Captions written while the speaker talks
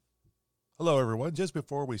Hello, everyone. Just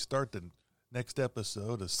before we start the next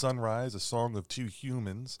episode of Sunrise, a Song of Two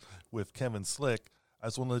Humans with Kevin Slick, I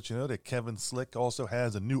just want to let you know that Kevin Slick also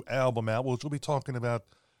has a new album out, which we'll be talking about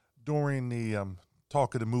during the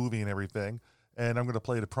talk of the movie and everything. And I'm going to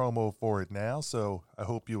play the promo for it now, so I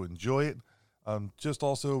hope you enjoy it. Just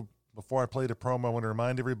also, before I play the promo, I want to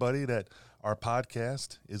remind everybody that our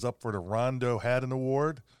podcast is up for the Rondo Haddon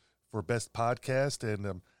Award for Best Podcast,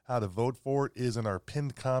 and how to vote for it is in our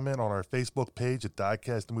pinned comment on our Facebook page at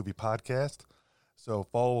Diecast the Movie Podcast. So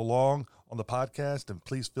follow along on the podcast, and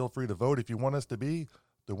please feel free to vote if you want us to be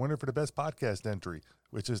the winner for the Best Podcast entry,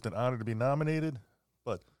 which is an honor to be nominated.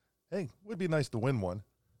 But, hey, it would be nice to win one.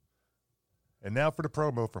 And now for the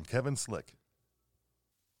promo from Kevin Slick.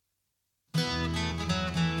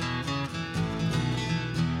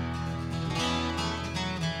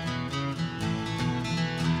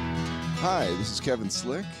 Hi, this is Kevin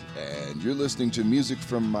Slick, and you're listening to music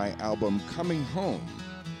from my album Coming Home.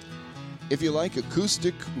 If you like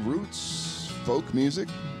acoustic, roots, folk music,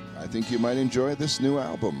 I think you might enjoy this new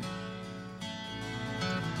album.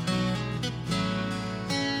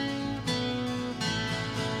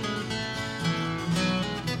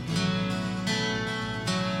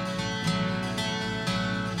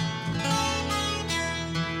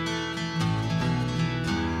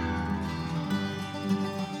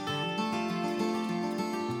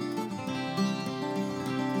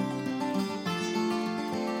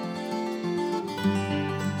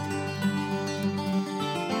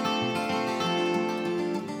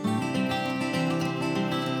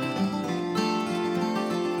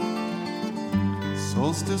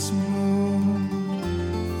 Solstice moon,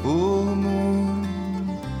 full moon,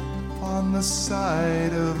 on the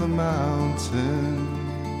side of a mountain,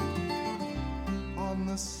 on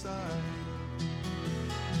the side.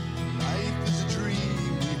 Life is a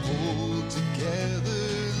dream we hold together.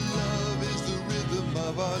 Love is the rhythm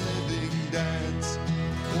of our living dance.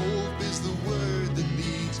 Hope is the word that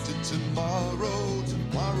leads to tomorrow.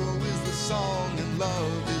 Tomorrow is the song and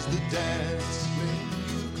love is the dance.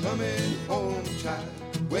 Coming home, child,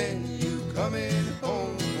 when you coming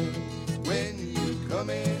home, when you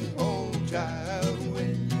coming home, child,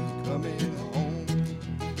 when you coming home.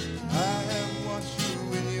 I have watched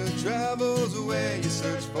you in your travels where you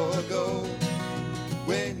search for gold.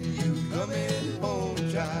 When you coming home,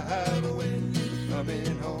 child, when you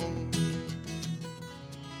coming home.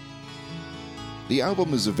 The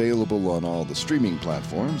album is available on all the streaming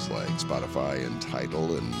platforms like Spotify and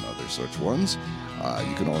Tidal and other such ones.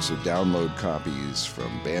 You can also download copies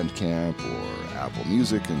from Bandcamp or Apple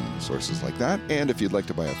Music and sources like that. And if you'd like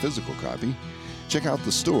to buy a physical copy, check out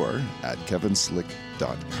the store at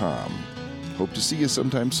kevinslick.com. Hope to see you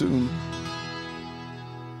sometime soon.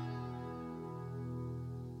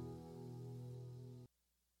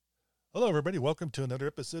 Hello, everybody. Welcome to another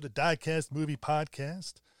episode of Diecast Movie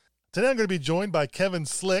Podcast. Today I'm going to be joined by Kevin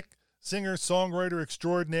Slick, singer-songwriter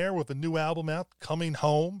extraordinaire with a new album out, Coming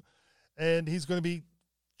Home. And he's going to be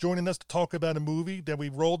joining us to talk about a movie that we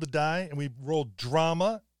rolled the die, and we rolled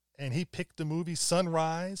drama, and he picked the movie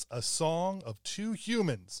Sunrise, a Song of Two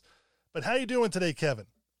Humans. But how you doing today, Kevin?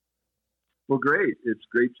 Well, great. It's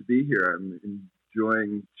great to be here. I'm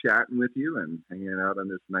enjoying chatting with you and hanging out on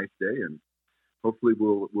this nice day, and hopefully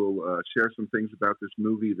we'll share some things about this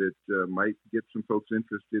movie that might get some folks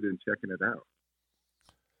interested in checking it out.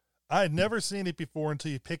 I had never seen it before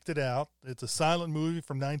until you picked it out. It's a silent movie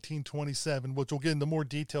from 1927, which we'll get into more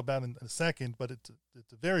detail about in a second, but it's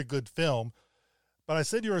a very good film. But I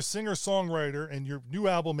said you're a singer-songwriter, and your new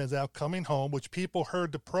album is out, Coming Home, which people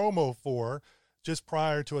heard the promo for just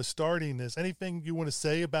prior to us starting this. Anything you want to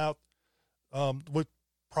say about what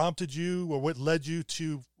prompted you or what led you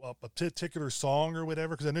to a particular song or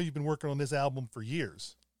whatever? Because I know you've been working on this album for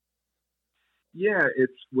years. Yeah,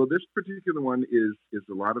 this particular one is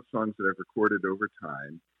a lot of songs that I've recorded over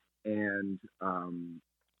time, and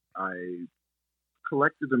I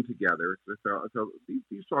collected them together. I felt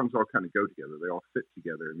these songs all kind of go together. They all fit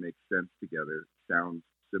together and make sense together, sound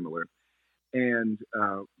similar, and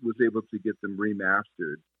was able to get them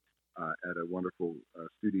remastered at a wonderful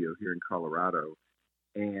studio here in Colorado.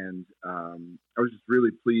 And I was just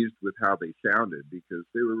really pleased with how they sounded because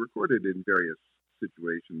they were recorded in various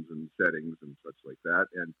situations and settings and such like that.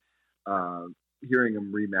 And hearing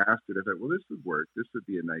them remastered, I thought, well, this would work. This would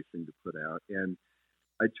be a nice thing to put out. And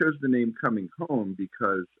I chose the name Coming Home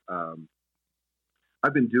because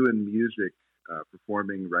I've been doing music,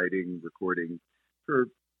 performing, writing, recording for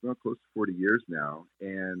close to 40 years now.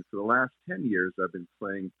 And for the last 10 years, I've been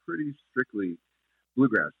playing pretty strictly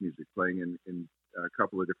bluegrass music, playing in a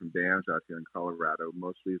couple of different bands out here in Colorado,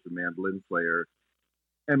 mostly as a mandolin player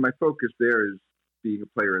and my focus there is being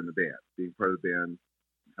a player in the band, being part of the band,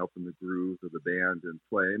 helping the groove of the band and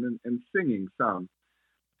playing and singing some.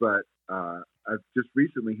 But I've just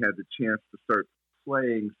recently had the chance to start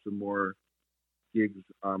playing some more gigs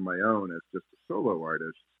on my own as just a solo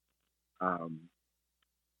artist,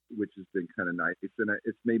 which has been kind of nice. And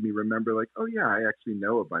it's made me remember, like, oh yeah, I actually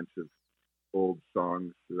know a bunch of old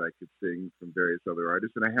songs that I could sing from various other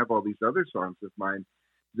artists, and I have all these other songs of mine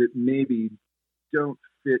that maybe don't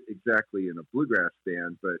fit exactly in a bluegrass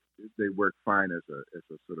band, but they work fine as a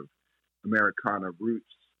sort of Americana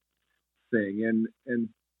roots thing. And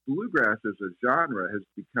bluegrass as a genre has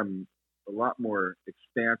become a lot more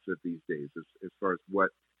expansive these days as far as what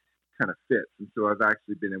kind of fits. And so I've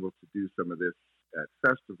actually been able to do some of this at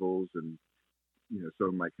festivals and, you know, some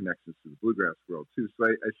of my connections to the bluegrass world too. So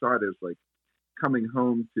I saw it as like coming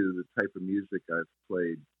home to the type of music I've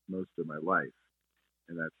played most of my life.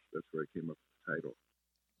 And that's where I came up with the title.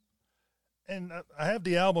 And I have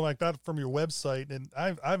the album. I got it from your website, and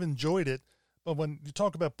I've enjoyed it. But when you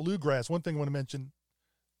talk about bluegrass, one thing I want to mention,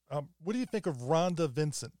 what do you think of Rhonda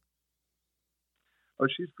Vincent? Oh,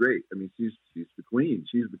 she's great. I mean, she's the queen.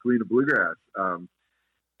 She's the queen of bluegrass.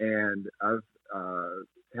 And I've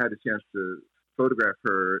had a chance to photograph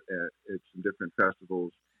her at some different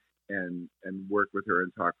festivals and work with her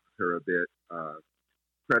and talk with her a bit.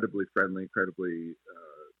 Incredibly friendly, incredibly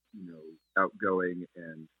outgoing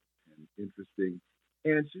and interesting.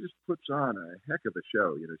 And she just puts on a heck of a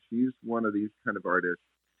show. You know, she's one of these kind of artists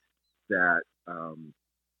that,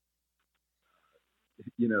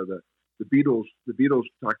 the Beatles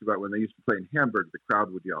talked about when they used to play in Hamburg, the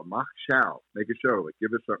crowd would yell, "Mach schau," make a show, like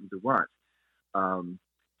give us something to watch.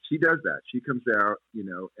 She does that. She comes out, you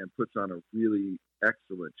know, and puts on a really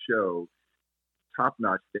excellent show,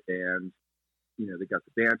 top-notch band. You know, they got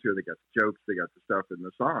the banter, they got the jokes, they got the stuff, and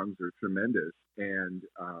the songs are tremendous. And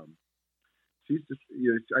she's just,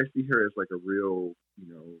 you know, I see her as like a real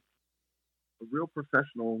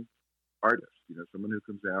professional artist. You know, someone who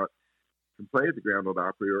comes out, can play at the Grand Ole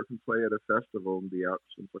Opry or can play at a festival and be out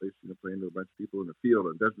someplace, you know, playing to a bunch of people in the field.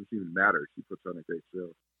 And it doesn't even matter. She puts on a great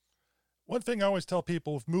show. One thing I always tell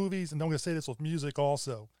people with movies, and I'm going to say this with music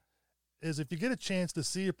also, is if you get a chance to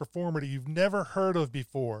see a performer that you've never heard of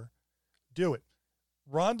before, do it.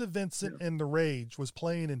 Rhonda Vincent and The Rage was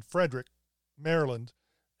playing in Frederick, Maryland.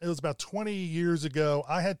 It was about 20 years ago.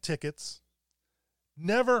 I had tickets,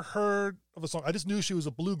 never heard of a song. I just knew she was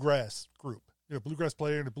a bluegrass group, you know, bluegrass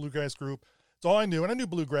player in a bluegrass group. That's all I knew. And I knew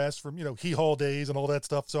bluegrass from, you know, Hee Haw days and all that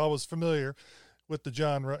stuff. So I was familiar with the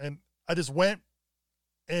genre, and I just went,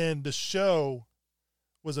 and the show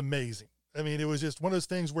was amazing. I mean, it was just one of those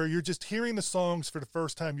things where you're just hearing the songs for the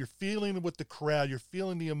first time. You're feeling it with the crowd. You're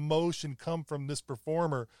feeling the emotion come from this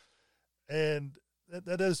performer. And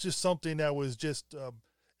that is just something that was just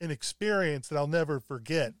an experience that I'll never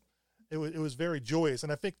forget. It was very joyous.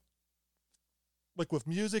 And I think, like with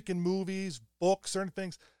music and movies, books, certain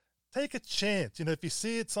things, take a chance. You know, if you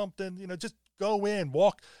see it, something, you know, just go in,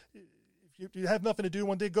 walk. If you have nothing to do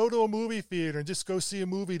one day, go to a movie theater and just go see a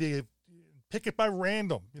movie. Pick it by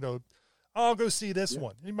random, you know. I'll go see this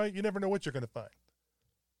one. You never know what you're going to find.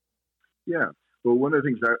 Yeah. Well, one of the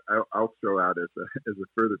things I'll throw out as a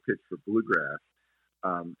further pitch for bluegrass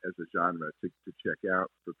as a genre to check out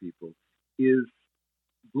for people is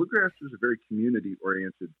bluegrass is a very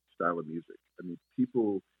community-oriented style of music. I mean,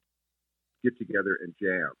 people get together and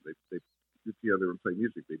jam. They get together and play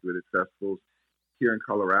music. They do it at festivals. Here in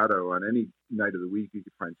Colorado, on any night of the week, you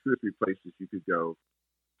could find 2 or 3 places you could go,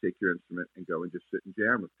 take your instrument, and go and just sit and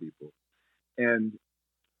jam with people. And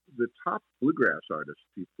the top bluegrass artists,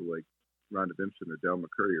 people like Rhonda Vincent or Del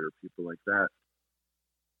McCoury or people like that,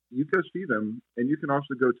 you go see them, and you can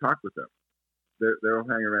also go talk with them. They'll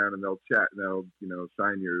hang around and they'll chat, and they'll, you know,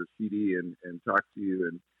 sign your CD and talk to you.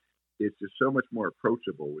 And it's just so much more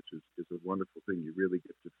approachable, which is a wonderful thing. You really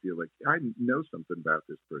get to feel like, I know something about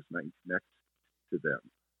this person. I can connect to them.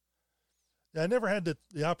 Yeah, I never had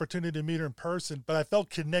the opportunity to meet her in person, but I felt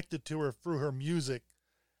connected to her through her music.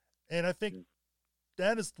 And I think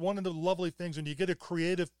that is one of the lovely things when you get a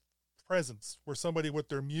creative presence where somebody with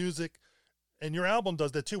their music, and your album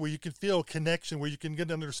does that too, where you can feel a connection, where you can get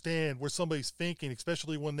to understand where somebody's thinking,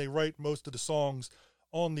 especially when they write most of the songs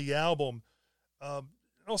on the album.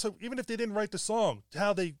 Also, even if they didn't write the song,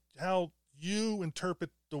 how you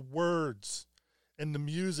interpret the words and the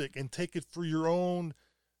music and take it for your own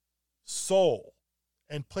soul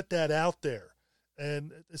and put that out there.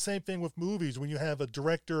 And the same thing with movies, when you have a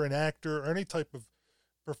director, an actor, or any type of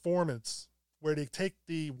performance where they take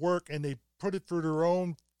the work and they put it through their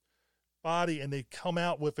own body and they come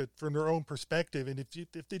out with it from their own perspective. And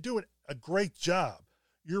if they do a great job,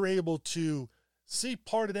 you're able to see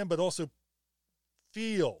part of them, but also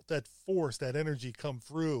feel that force, that energy come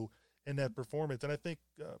through in that performance. And I think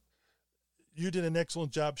you did an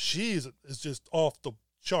excellent job. She is just off the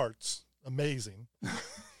charts, amazing.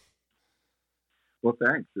 Well,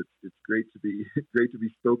 thanks. It's great to be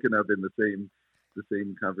spoken of in the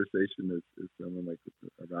same conversation as someone like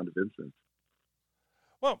a Rhonda Vincent.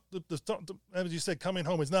 Well, as you said, coming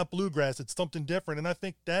home is not bluegrass; it's something different, and I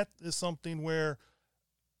think that is something where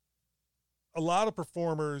a lot of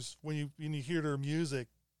performers, when you hear their music,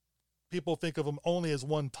 people think of them only as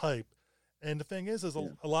one type. And the thing is a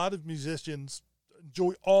lot of musicians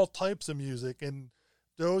enjoy all types of music, and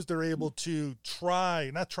those they're able to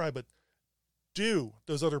but do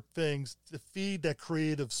those other things to feed that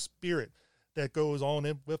creative spirit that goes on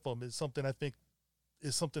in with them is something I think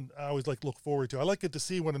is something I always look forward to. I like it to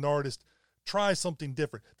see when an artist tries something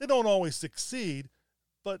different. They don't always succeed,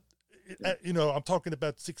 but I'm talking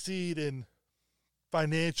about succeed in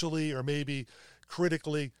financially or maybe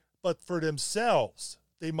critically, but for themselves,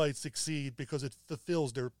 they might succeed because it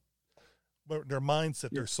fulfills their mindset,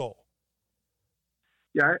 their soul.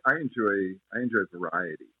 Yeah, I enjoy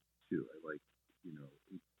variety too. I like,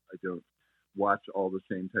 I don't watch all the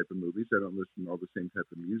same type of movies. I don't listen to all the same type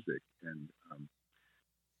of music. And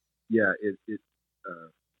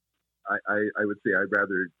I would say I'd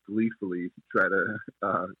rather gleefully try to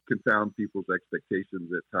confound people's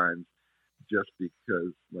expectations at times, just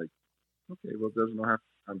because, okay, well, it doesn't all have to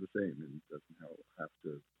sound the same, and it doesn't have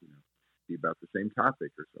to be about the same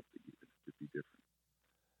topic or something. Even it could be different.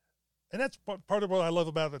 And that's part of what I love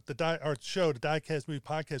about our show, the Diecast Movie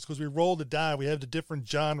Podcast, because we roll the die. We have the different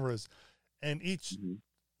genres, and each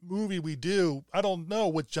movie we do, I don't know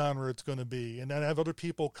what genre it's going to be. And then I have other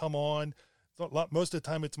people come on. Most of the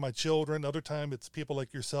time it's my children. Other time it's people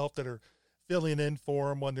like yourself that are filling in for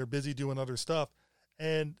them when they're busy doing other stuff.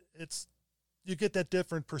 And you get that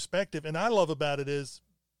different perspective. And I love about it is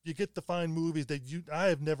you get to find movies that I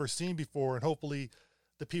have never seen before. And hopefully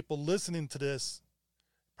the people listening to this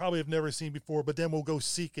probably have never seen before, but then we'll go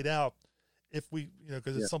seek it out if we,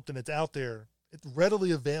 because it's something that's out there. It's readily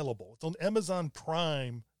available. It's on Amazon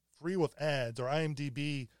Prime, free with ads, or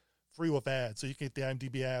IMDb, free with ads. So you can get the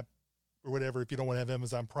IMDb app or whatever if you don't want to have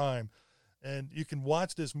Amazon Prime. And you can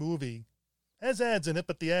watch this movie. It has ads in it,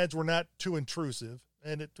 but the ads were not too intrusive,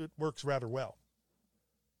 and it works rather well.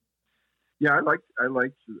 Yeah, I liked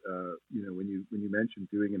when you mentioned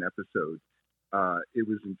doing an episode, it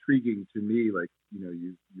was intriguing to me.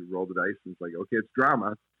 You roll the dice and it's like, okay, it's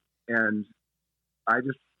drama, and I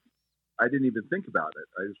didn't even think about it.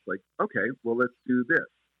 I was like, okay, well, let's do this.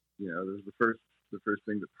 This was the first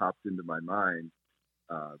thing that popped into my mind.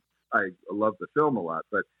 I love the film a lot,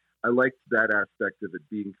 but I liked that aspect of it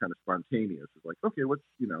being kind of spontaneous. It's like, okay, what's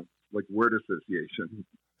word association.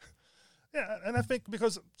 Yeah, and I think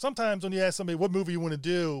because sometimes when you ask somebody what movie you want to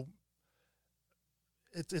do,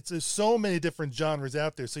 there's so many different genres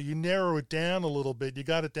out there. So you narrow it down a little bit. You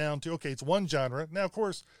got it down to, okay, it's one genre. Now, of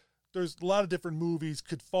course, there's a lot of different movies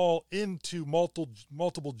could fall into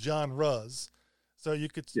multiple genres. So you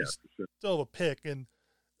could still have a pick. And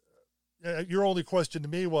your only question to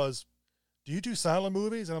me was, do you do silent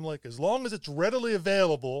movies? And I'm like, as long as it's readily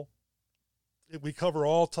available, we cover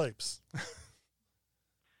all types.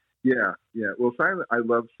 Yeah. Well, I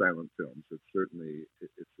love silent films. It's certainly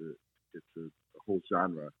it's a whole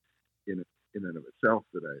genre in and of itself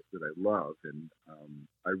that I love, and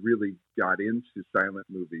I really got into silent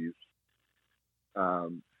movies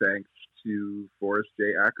thanks to Forrest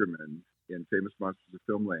J. Ackerman in Famous Monsters of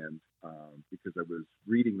Filmland, because I was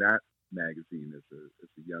reading that magazine as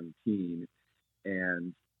a young teen,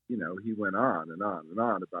 and he went on and on and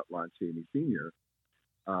on about Lon Chaney Sr.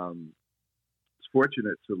 I was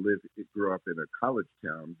fortunate to grow up in a college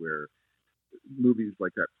town where movies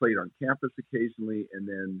like that played on campus occasionally, and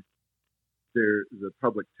then the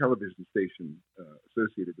public television station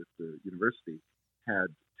associated with the university had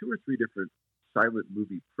 2 or 3 different silent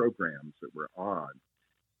movie programs that were on,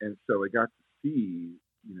 and so I got to see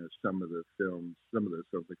some of those films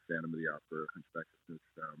like Phantom of the Opera, Hunchback of Notre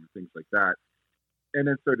Dame, and things like that, and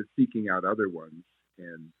then started seeking out other ones,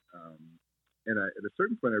 and at a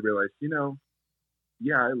certain point I realized,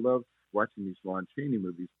 I love watching these Lon Chaney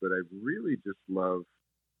movies, but I really just love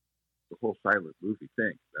the whole silent movie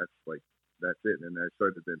thing. That's it. And I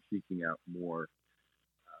started then seeking out more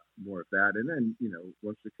of that. And then,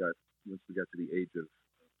 once we got to the age of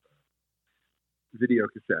video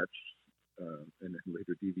cassettes, and then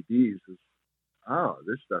later DVDs,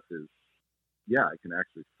 this stuff is, I can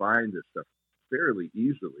actually find this stuff fairly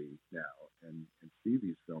easily now and see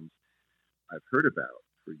these films I've heard about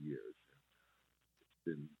for years.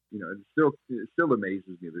 been, it still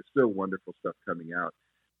amazes me. There's still wonderful stuff coming out,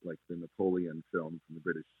 like the Napoleon film from the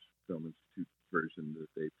British Film Institute version that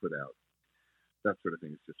they put out. That sort of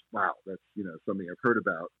thing is just, wow, that's, something I've heard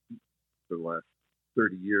about for the last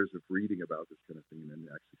 30 years of reading about this kind of thing, and then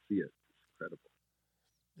to actually see it. It's incredible.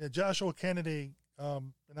 Yeah, Joshua Kennedy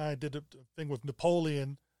and I did a thing with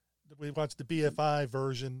Napoleon. We watched the BFI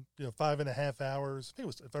version, 5.5 hours. I think it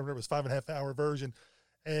was, if I remember, it was 5.5 hour version.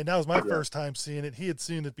 And that was my first time seeing it. He had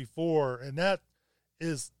seen it before, and that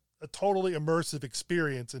is a totally immersive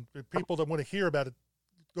experience. And for people that want to hear about it,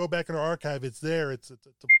 go back in our archive. It's there. It's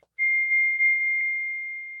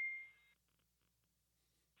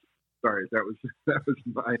Sorry, that was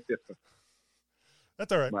my.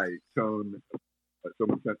 That's all right. My tone.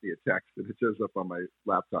 Someone sent me a text, and it shows up on my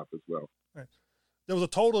laptop as well. Right. There was a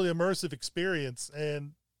totally immersive experience,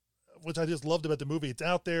 and which I just loved about the movie. It's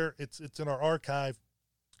out there. It's in our archive.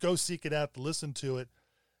 Go seek it out to listen to it.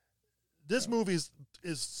 This movie is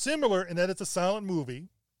similar in that it's a silent movie,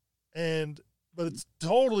 but it's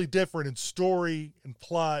totally different in story and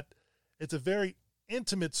plot. It's a very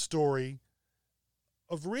intimate story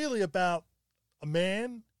of really about a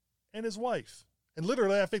man and his wife. And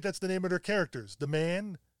literally, I think that's the name of their characters, the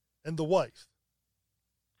man and the wife.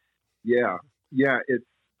 Yeah. It's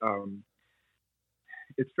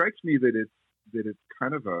it strikes me that it's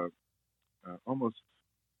kind of a almost,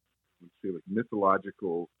 let's say, like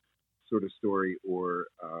mythological sort of story, or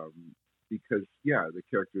because the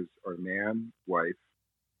characters are man, wife,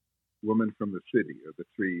 woman from the city, are the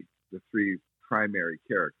three primary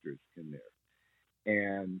characters in there.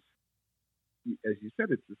 And as you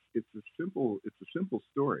said, it's a simple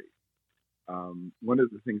story. One of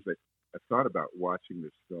the things that I thought about watching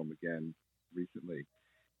this film again recently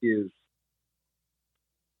is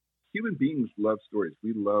human beings love stories.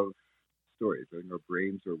 We love stories. I think our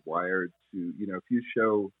brains are wired to, if you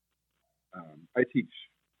show, I teach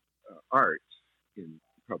art in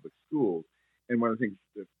public schools, and one of the things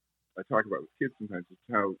that I talk about with kids sometimes is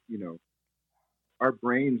how, our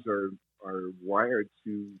brains are wired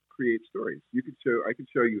to create stories. I could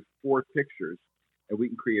show you 4 pictures, and we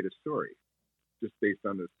can create a story just based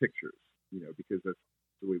on those pictures, because that's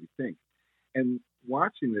the way we think. And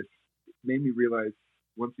watching this made me realize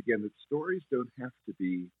once again that stories don't have to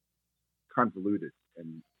be convoluted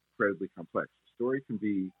and incredibly complex. A story can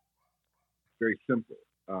be very simple.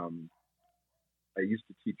 I used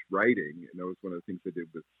to teach writing, and that was one of the things I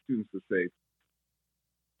did with students, to say,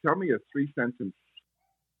 tell me a 3-sentence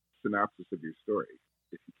synopsis of your story.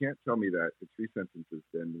 If you can't tell me that in 3 sentences,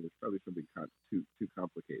 then there's probably something too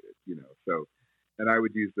complicated, So, and I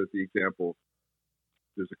would use as the example,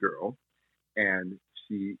 there's a girl, and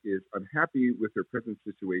she is unhappy with her present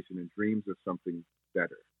situation and dreams of something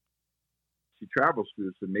better. She travels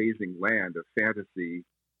through this amazing land of fantasy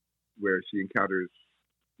where she encounters,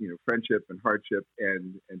 friendship and hardship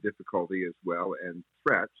and difficulty as well, and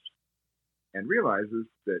threats, and realizes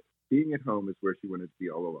that being at home is where she wanted to be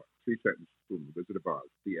all along. 3 sentences, boom, Wizard of Oz,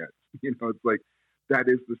 the end. It's like, that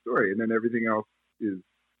is the story. And then everything else is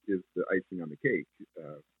the icing on the cake.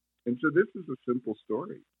 And so this is a simple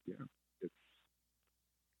story. Yeah.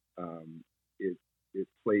 It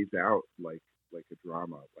plays out like a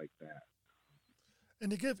drama like that.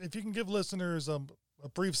 And if you can give listeners a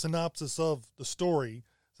brief synopsis of the story,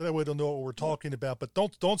 so that way they'll know what we're talking about. But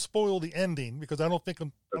don't spoil the ending, because I don't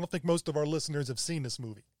think most of our listeners have seen this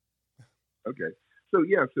movie. Okay, so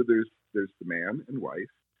there's the man and wife,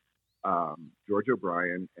 George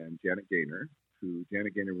O'Brien and Janet Gaynor, who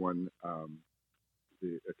Janet Gaynor won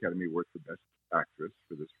the Academy Award for Best Actress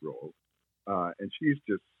for this role, and she's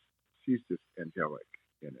just angelic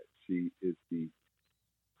in it. She is the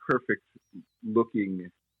perfect looking,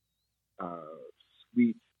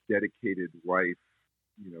 sweet, dedicated wife,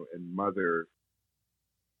 and mother.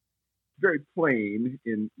 Very plain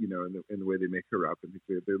in the way they make her up, and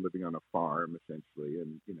they're living on a farm essentially,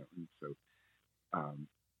 and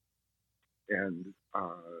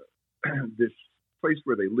this place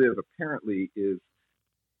where they live apparently is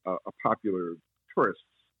a popular tourist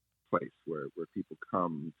place where people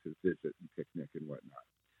come to visit and picnic and whatnot.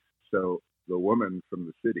 So the woman from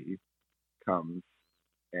the city comes,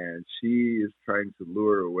 and she is trying to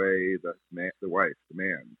lure away the wife, the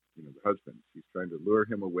man, the husband. She's trying to lure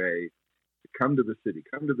him away to come to the city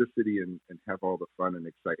and have all the fun and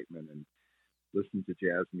excitement and listen to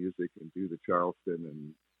jazz music and do the Charleston,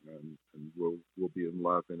 and we'll be in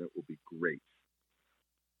love, and it will be great.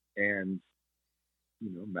 And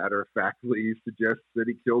matter of factly, he suggests that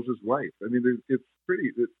he kills his wife. I mean, there's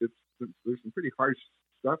some pretty harsh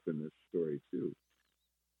stuff in this story too.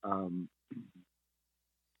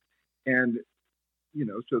 And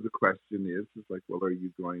so the question is like, well, is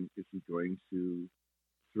he going to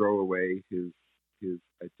throw away his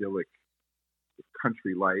idyllic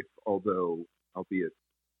country life, although albeit,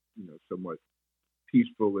 somewhat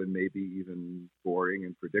peaceful and maybe even boring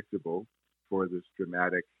and predictable, for this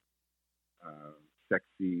dramatic, uh,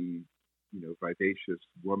 sexy, vivacious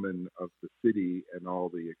woman of the city and all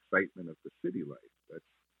the excitement of the city life. That's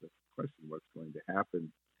the question: what's going to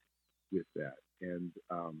happen with that? And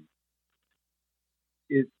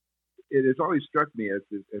it it has always struck me as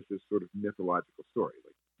this sort of mythological story,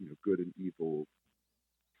 like good and evil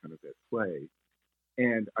kind of at play.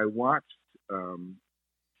 And I watched, um,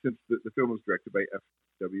 since the film was directed by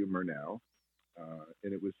F.W. Murnau,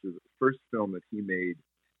 and it was the first film that he made,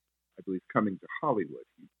 I believe, coming to Hollywood.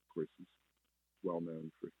 Of course, he's well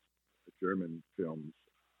known for the German films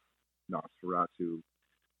Nosferatu,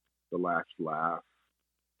 The Last Laugh,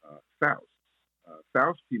 Faust.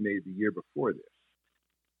 Faust he made the year before this.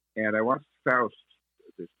 And I watched Faust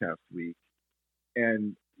this past week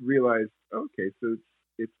and realized, okay, so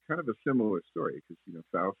it's kind of a similar story because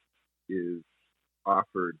Faust is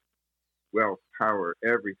offered wealth, power,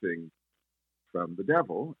 everything from the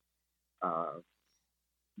devil, uh,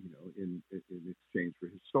 in exchange for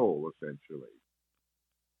his soul, essentially.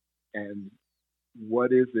 And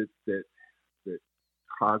what is it that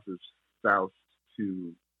causes Faust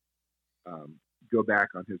to um, go back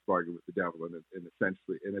on his bargain with the devil, and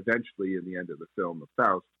essentially, and eventually, in the end of the film of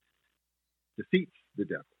Faust, defeats the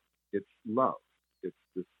devil? It's love. It's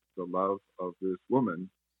the love of this woman,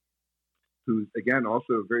 who's again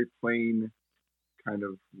also a very plain kind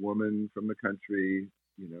of woman from the country,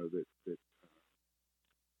 that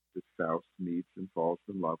Faust meets and falls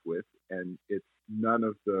in love with, and it's none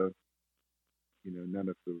of the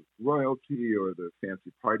royalty or the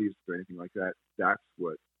fancy parties or anything like that. That's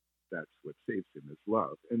what saves him, is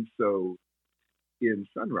love. And so in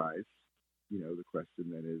Sunrise, the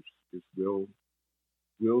question then is will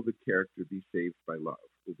the character be saved by love,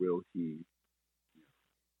 or will he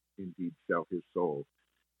indeed sell his soul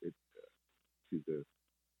it, to the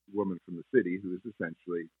woman from the city, who is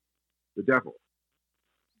essentially the devil?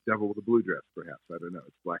 Devil with a blue dress, perhaps. I don't know.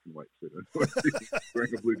 It's black and white, so I don't know if she's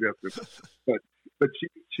wearing a blue dress. But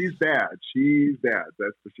she's bad. She's bad,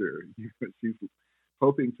 that's for sure. She's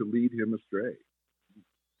hoping to lead him astray.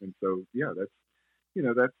 And so, yeah,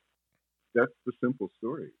 that's the simple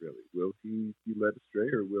story, really. Will he be led astray,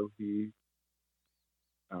 or will he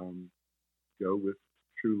go with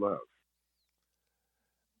true love?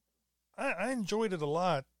 I enjoyed it a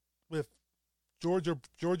lot with George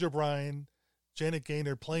O'Brien, Janet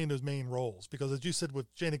Gaynor playing those main roles, because as you said,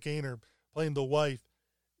 with Janet Gaynor playing the wife,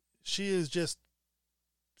 she is just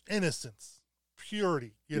innocence,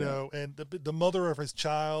 purity, and the mother of his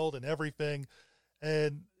child and everything,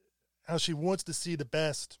 and how she wants to see the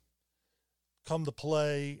best come to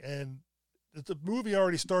play. And the movie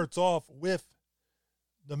already starts off with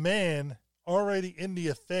the man already in the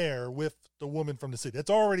affair with the woman from the city. It's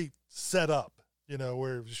already set up,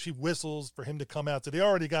 where she whistles for him to come out. So they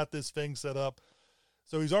already got this thing set up.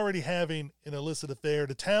 So he's already having an illicit affair.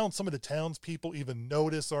 Some of the townspeople even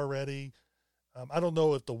notice already. I don't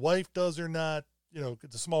know if the wife does or not.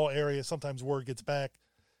 It's a small area. Sometimes word gets back.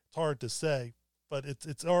 It's hard to say, but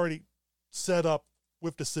it's already set up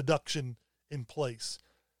with the seduction in place.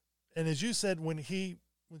 And as you said, when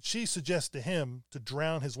she suggests to him to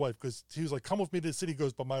drown his wife, because he was like, come with me to the city. He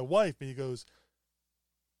goes, but my wife. And he goes,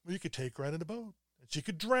 well, you could take her out in the boat and she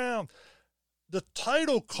could drown. The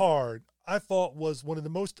title card, I thought, was one of the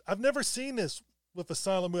most, I've never seen this with a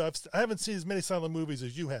silent movie. I haven't seen as many silent movies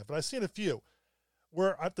as you have, but I've seen a few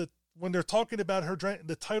where when they're talking about her,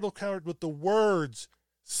 the title card with the words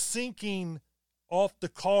sinking off the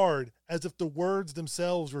card as if the words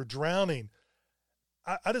themselves were drowning.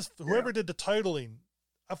 Whoever did the titling,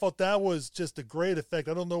 I thought that was just a great effect.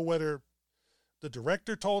 I don't know whether the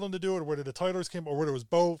director told him to do it, or whether the titles came, or whether it was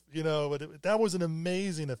both, but that was an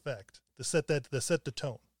amazing effect to set the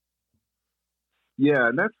tone. Yeah,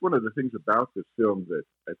 and that's one of the things about this film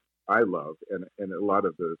that I love, and a lot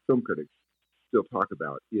of the film critics still talk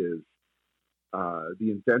about, is the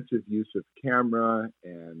inventive use of camera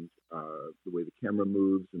and the way the camera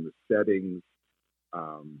moves and the settings,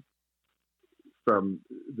 from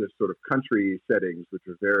this sort of country settings, which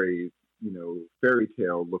are very, fairy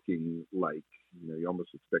tale looking, like, you almost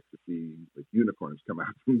expect to see like unicorns come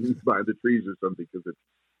out from behind the trees or something, because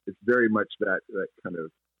it's very much that kind of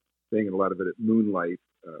thing, and a lot of it at moonlight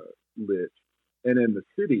lit. And in the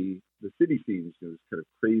city scenes, this kind of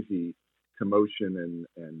crazy commotion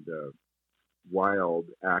and wild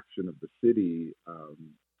action of the city,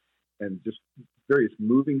 and just various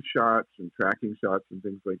moving shots and tracking shots and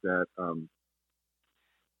things like that.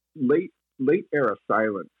 Late era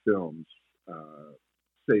silent films,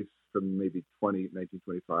 say from maybe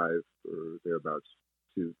 1925 or thereabouts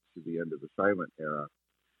to the end of the silent era,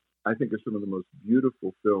 I think are some of the most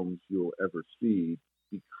beautiful films you'll ever see,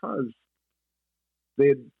 because they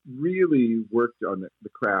had really worked on the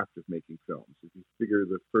craft of making films. If you figure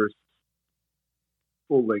the first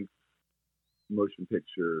full-length motion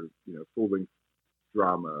picture, full-length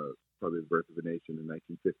drama, probably The Birth of a Nation in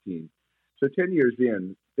 1915. So 10 years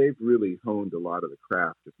in, they've really honed a lot of the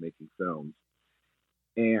craft of making films,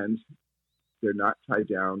 and they're not tied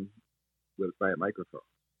down by a microphone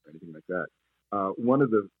or anything like that. One of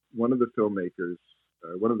the filmmakers,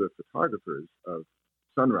 one of the photographers of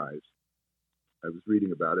Sunrise, I was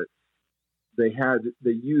reading about it.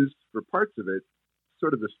 They used for parts of it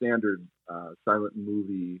sort of the standard silent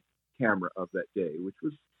movie camera of that day, which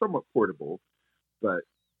was somewhat portable, but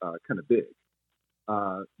kind of big.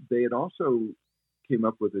 They had also came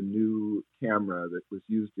up with a new camera that was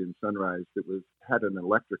used in Sunrise that had an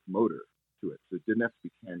electric motor to it, so it didn't have to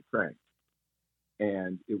be hand cranked,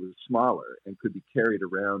 and it was smaller and could be carried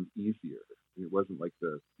around easier. It wasn't like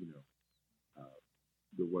the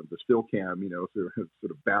still cam,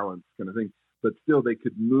 sort of balance kind of thing. But still, they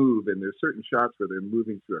could move, and there's certain shots where they're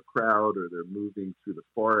moving through a crowd or they're moving through the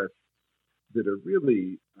forest that are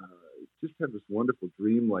really just have this wonderful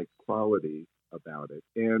dreamlike quality about it.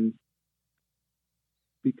 And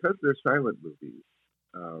because they're silent movies,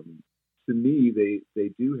 to me, they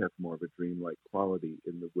do have more of a dreamlike quality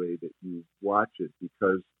in the way that you watch it,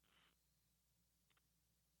 because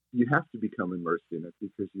you have to become immersed in it,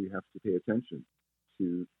 because you have to pay attention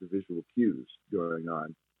to the visual cues going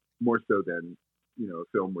on, more so than a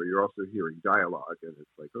film where you're also hearing dialogue, and it's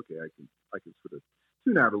like, okay, I can sort of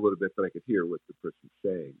tune out a little bit, but I could hear what the person's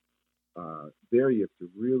saying. There, you have to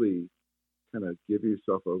really kind of give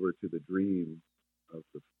yourself over to the dream of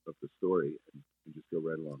the story and just go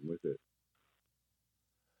right along with it.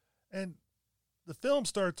 And the film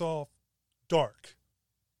starts off dark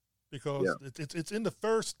because it's in the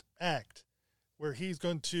first act where he's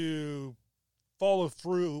going to follow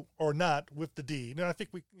through or not with the deed. And I think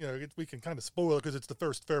we can kind of spoil it because it's the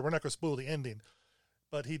first fair. We're not going to spoil the ending,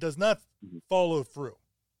 but he does not follow through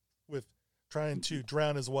with trying to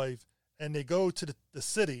drown his wife. And they go to the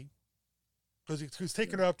city because he's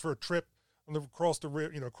taking her out for a trip across the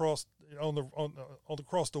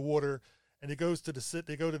water. And he goes to the city.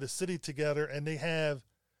 They go to the city together, and he has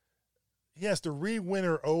to re-win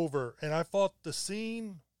her over. And I thought the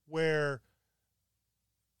scene where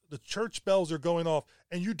the church bells are going off,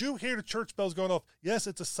 and you do hear the church bells going off. Yes,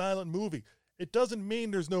 it's a silent movie. It doesn't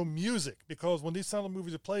mean there's no music, because when these silent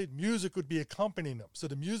movies are played, music would be accompanying them. So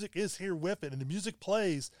the music is here with it, and the music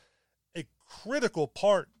plays a critical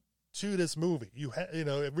part to this movie.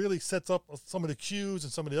 It really sets up some of the cues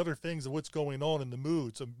and some of the other things of what's going on in the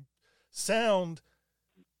mood. So sound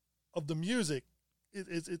of the music,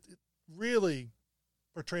 it really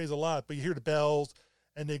portrays a lot. But you hear the bells,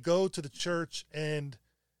 and they go to the church, and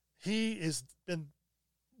he has been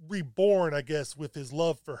reborn, I guess, with his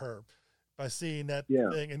love for her by seeing that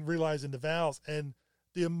thing and realizing the vows and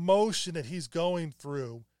the emotion that he's going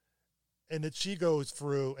through and that she goes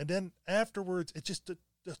through. And then afterwards, it just,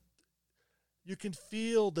 you can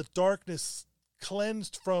feel the darkness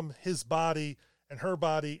cleansed from his body and her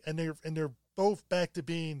body, and they're both back to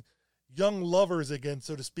being young lovers again,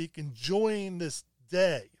 so to speak, enjoying this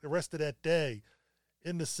day, the rest of that day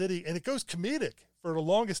in the city. And it goes comedic for the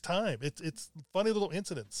longest time. It's funny little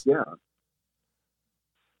incidents.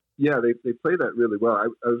 Yeah, they play that really well. I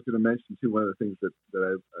was going to mention too, one of the things that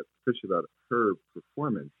I appreciate about her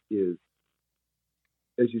performance is,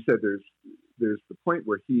 as you said, there's the point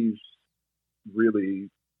where he's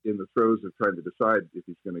really in the throes of trying to decide if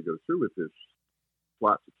he's going to go through with this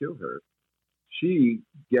plot to kill her. She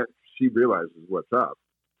realizes what's up,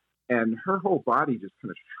 and her whole body just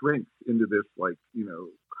kind of shrinks into this, like,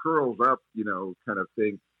 curls up, kind of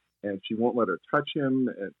thing, and she won't let her touch him,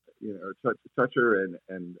 and or touch her,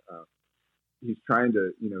 and he's trying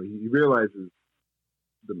to, he realizes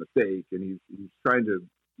the mistake, and he's trying to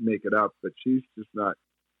make it up, but she's just not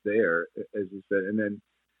there, as you said. And then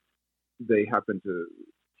they happen to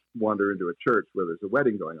wander into a church where there's a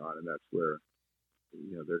wedding going on, and that's where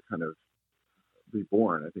they're kind of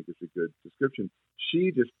reborn, I think is a good description.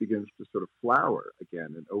 She just begins to sort of flower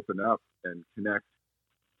again and open up and connect.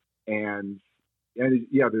 And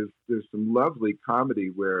yeah, there's some lovely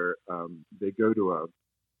comedy where they go to a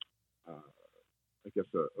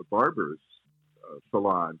barber's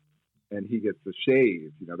salon, and he gets a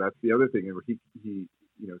shave. That's the other thing. And he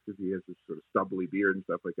because he has this sort of stubbly beard and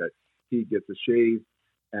stuff like that. He gets a shave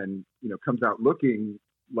and, comes out looking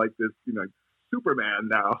like this, Superman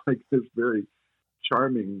now, like this very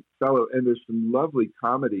charming fellow. And there's some lovely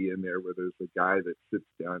comedy in there where there's a guy that sits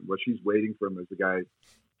down. Well, she's waiting for him. There's a guy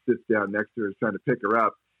sits down next to her, is trying to pick her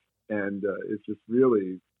up. And it's just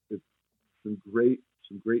really, it's some great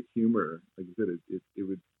humor. Like I said, it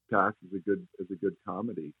would pass as a good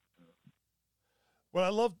comedy. What I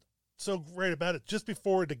love so great about it, just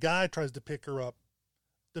before the guy tries to pick her up,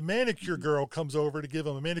 the manicure girl comes over to give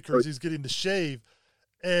him a manicure as he's getting the shave,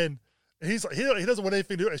 and he's like, he doesn't want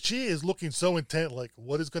anything to do. And she is looking so intent, like,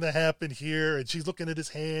 what is going to happen here? And she's looking at his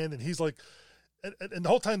hand, and he's like, and the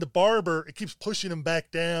whole time the barber, it keeps pushing him back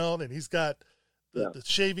down, and he's got the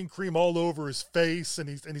shaving cream all over his face, and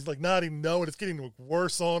he's like nodding no, and it's getting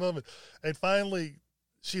worse on him. And finally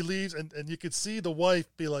she leaves, and you could see the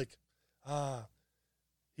wife be like,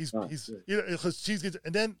 he's because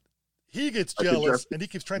and then he gets jealous, and he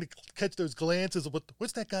keeps trying to catch those glances of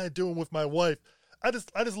what's that guy doing with my wife. I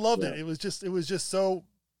just loved it. It was just so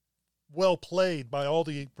well played by all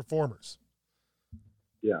the performers.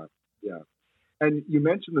 Yeah. And you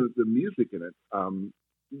mentioned the music in it.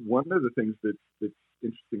 One of the things that's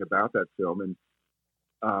interesting about that film,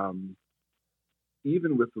 and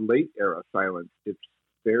even with the late era silence, it's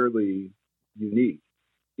fairly unique,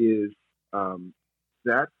 is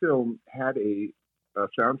that film had a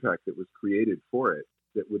soundtrack that was created for it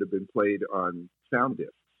that would have been played on sound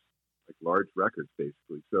discs, like large records,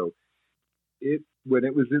 basically. So when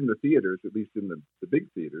it was in the theaters, at least in the big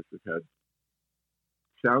theaters that had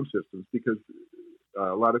sound systems, because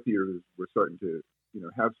a lot of theaters were starting to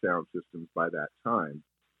have sound systems by that time.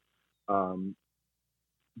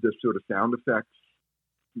 The sort of sound effects,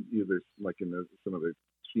 there's like in some of the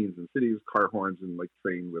scenes in cities, car horns and like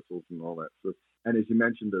train whistles and all that. So, and as you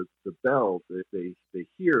mentioned, the bells, they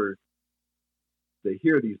hear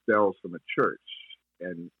these bells from a church,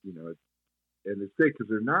 and and it's great because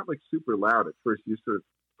they're not like super loud at first. You sort of,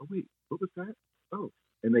 oh wait, what was that? Oh,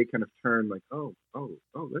 and they kind of turn like, oh,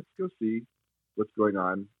 let's go see what's going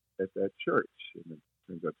on at that church, and it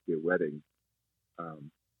turns out to be a wedding.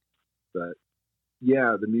 But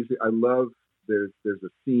yeah, the music I love. There's a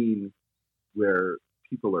scene where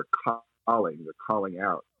people are calling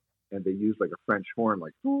out, and they use like a French horn,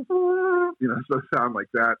 like so sound like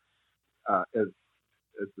that as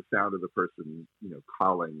the sound of the person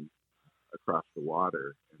calling across the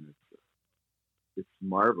water, and it's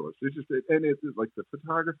marvelous. It's just and it's like the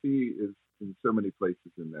photography is in so many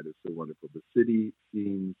places in that is so wonderful. The city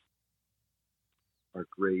scenes are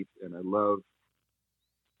great, and I love.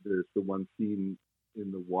 There's the one scene in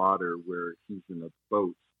the water where he's in a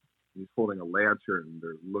boat. He's holding a lantern, and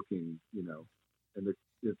they're looking, and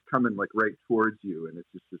it's coming like right towards you, and it's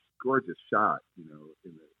just this gorgeous shot, in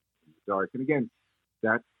the dark. And again,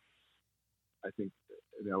 that's I think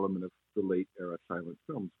an element of the late era silent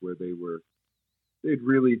films where they'd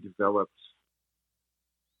really developed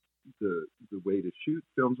the way to shoot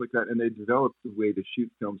films like that, and they developed the way to shoot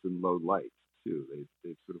films in low light too.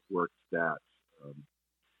 They sort of worked that,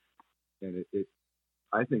 and it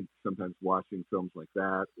I think sometimes watching films like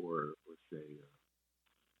that, or say,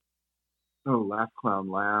 Laugh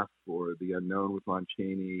Clown Laugh, or The Unknown with Lon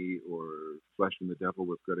Chaney, or Flesh and the Devil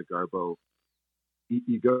with Greta Garbo,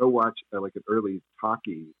 you go watch like an early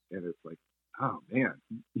talkie, and it's like, oh man,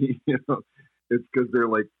 it's because they're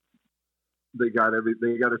like,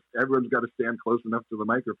 everyone's got to stand close enough to the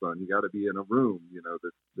microphone. You got to be in a room,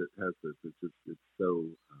 that has this. It's so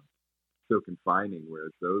confining.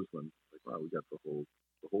 Whereas those ones, like, wow, we got the whole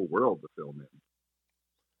world to film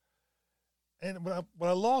in. And what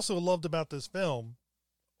I also loved about this film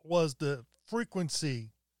was the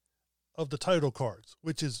frequency of the title cards,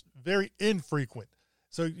 which is very infrequent.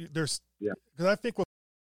 So because I think with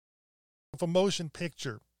a motion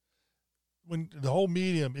picture, when the whole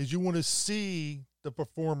medium is you want to see the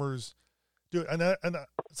performers do it. And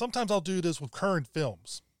sometimes I'll do this with current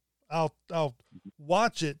films. I'll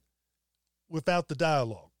watch it without the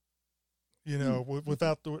dialogue.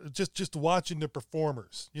 Without just watching the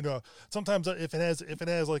performers. Sometimes if it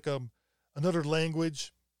has like another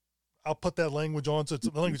language, I'll put that language on. So it's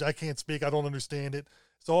a language I can't speak. I don't understand it.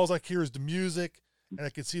 So all I hear is the music, and I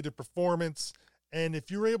can see the performance. And if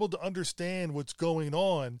you're able to understand what's going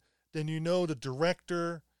on, then the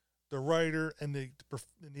director, the writer, and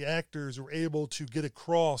the actors are able to get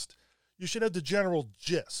across. You should have the general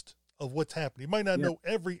gist of what's happening. You might not know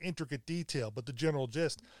every intricate detail, but the general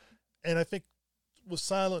gist. And I think with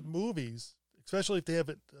silent movies, especially if they have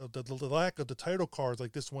the lack of the title cards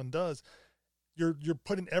like this one does, you're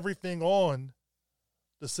putting everything on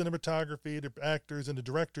the cinematography, the actors, and the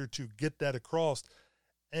director to get that across.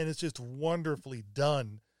 And it's just wonderfully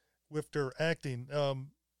done with their acting.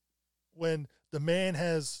 When the man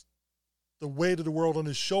has the weight of the world on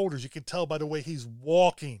his shoulders, you can tell by the way he's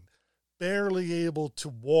walking, barely able to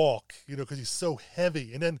walk, because he's so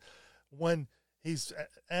heavy. And then when he's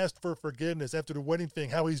asked for forgiveness after the wedding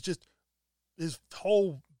thing, how he's just, his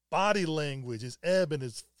whole body language, his ebb and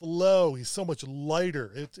his flow, he's so much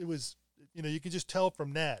lighter. It was, you can just tell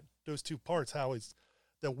from those two parts, how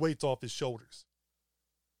that weight's off his shoulders.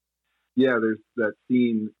 Yeah, there's that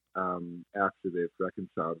scene after they've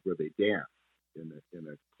reconciled where they dance in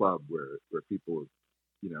a club where people,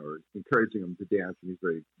 are encouraging him to dance, and he's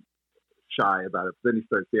very shy about it. But then he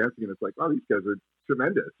starts dancing, and it's like, oh, these guys are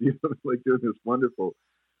tremendous, like doing this wonderful,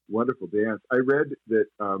 wonderful dance. I read that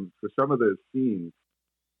for some of those scenes,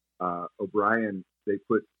 O'Brien, they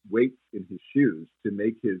put weights in his shoes to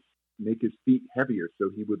make his feet heavier, so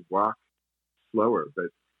he would walk slower.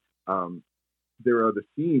 But there are the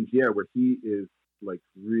scenes, where he is like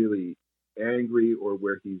really angry or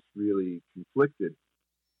where he's really conflicted.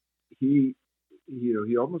 He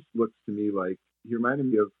almost looks to me like, he reminded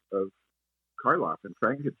me of Karloff in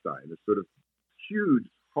Frankenstein, this sort of huge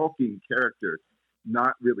hulking character,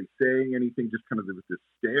 not really saying anything, just kind of with this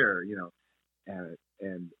stare, and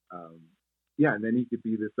then he could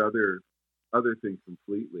be this other thing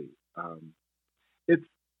completely.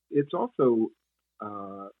 It's also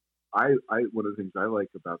one of the things I like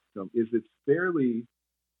about the film is it's fairly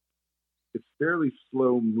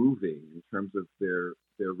slow moving in terms of their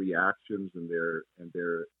reactions and their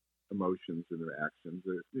emotions and their actions.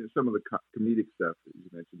 Some of the comedic stuff that you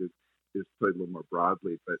mentioned is played a little more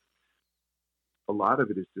broadly, but a lot of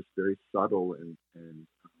it is just very subtle. And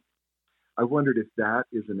I wondered if that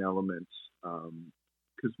is an element,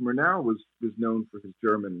 because Murnau was known for his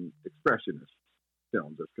German expressionist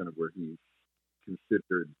films. That's kind of where he's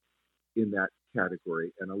considered in that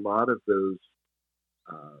category. And a lot of those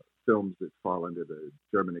films that fall under the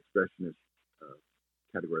German expressionist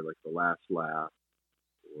category, like The Last Laugh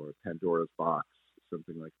or Pandora's Box,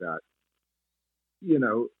 something like that.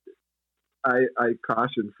 I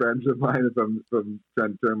caution friends of mine if I'm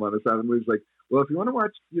trying to turn them on a silent movie. Like, well, if you want to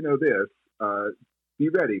watch, this, be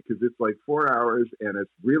ready, because it's like 4 hours and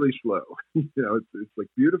it's really slow. It's like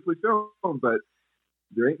beautifully filmed, but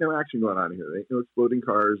there ain't no action going on here. There ain't no exploding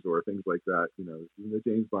cars or things like that. In the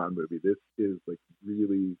James Bond movie, this is like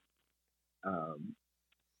really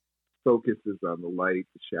focuses on the light,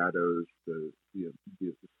 the shadows, the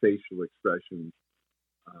facial expressions,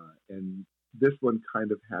 and this one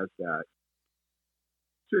kind of has that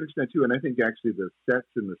to an extent too. And I think actually the sets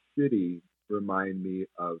in the city remind me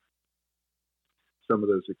of some of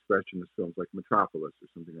those expressionist films like Metropolis or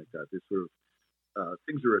something like that. They sort of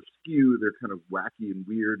things are askew, they're kind of wacky and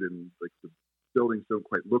weird, and like the buildings don't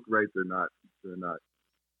quite look right. They're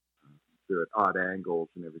at odd angles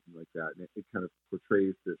and everything like that. And it kind of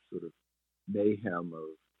portrays this sort of mayhem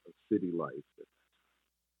of city life.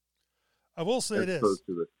 I will say this.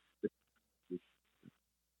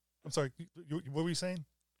 I'm sorry, what were you saying?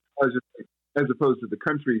 As opposed to the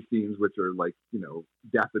country scenes, which are like,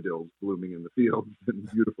 daffodils blooming in the fields and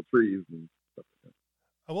beautiful trees and stuff like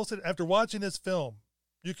that. I will say, after watching this film,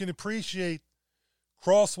 you can appreciate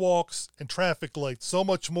crosswalks and traffic lights so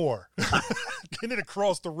much more. Getting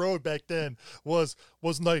across the road back then was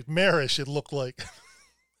nightmarish, it looked like.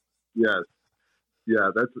 Yes.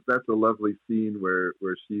 Yeah, that's a lovely scene where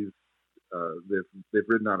she's they've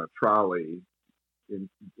ridden on a trolley into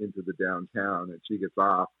the downtown, and she gets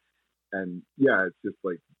off, and it's just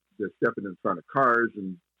like they're stepping in front of cars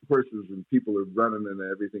and horses, and people are running, and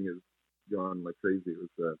everything is going like crazy. It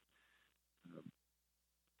was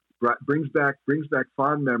brings back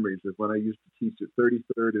fond memories of when I used to teach at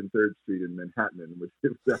 33rd and 3rd Street in Manhattan, and would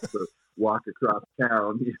have to walk across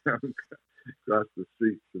town, across the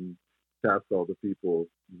streets and past all the people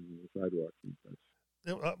on the sidewalks and such.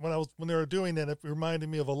 When they were doing that, it reminded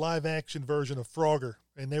me of a live action version of Frogger,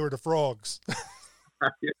 and they were the frogs.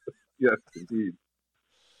 Yes, indeed.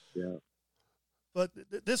 Yeah. But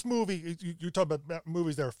this movie, you're talking about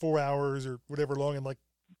movies that are 4 hours or whatever long, and like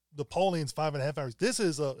Napoleon's 5.5 hours. This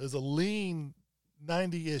is a lean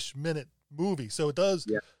 90-ish minute movie, so it does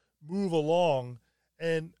move along.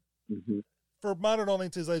 And for modern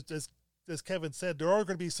audiences, as Kevin said, there are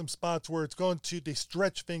going to be some spots where they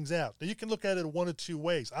stretch things out. Now, you can look at it one of two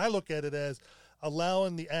ways. I look at it as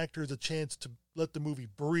allowing the actors a chance to let the movie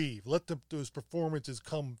breathe, let those performances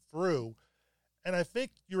come through. And I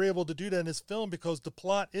think you're able to do that in this film because the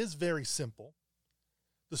plot is very simple.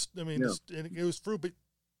 And it goes through, but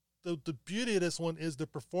the beauty of this one is the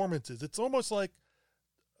performances. It's almost like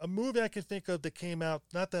a movie I can think of that came out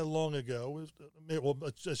not that long ago. Well,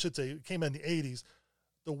 I should say it came out in the 80s.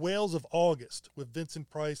 The Whales of August with Vincent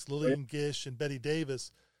Price, Lillian Gish, and Betty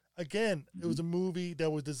Davis. Again, it was a movie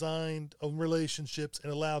that was designed on relationships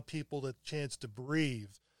and allowed people the chance to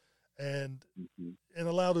breathe and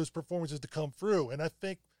allow those performances to come through. And I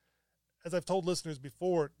think, as I've told listeners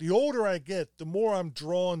before, the older I get, the more I'm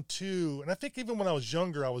drawn to, and I think even when I was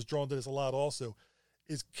younger, I was drawn to this a lot also,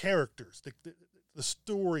 is characters, the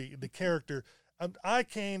story, the character. Eye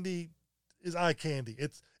candy is eye candy.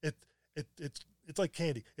 It's like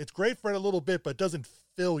candy. It's great for a little bit, but it doesn't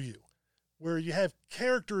fill you. Where you have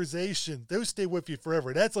characterization, those stay with you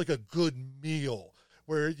forever. That's like a good meal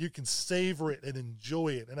where you can savor it and enjoy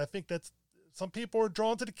it. And I think that's, some people are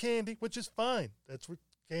drawn to the candy, which is fine. That's what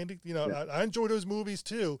candy, I enjoy those movies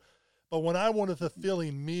too. But when I want a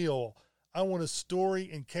fulfilling meal, I want a story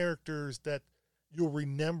and characters that you'll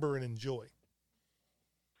remember and enjoy.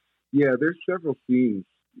 Yeah, there's several scenes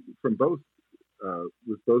from both,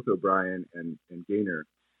 with both O'Brien and Gaynor,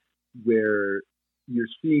 where you're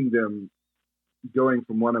seeing them going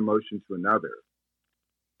from one emotion to another.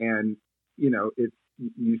 And,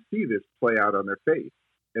 you see this play out on their face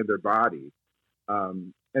and their body.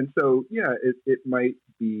 And so, it might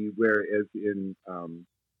be, whereas in,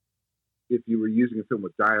 if you were using a film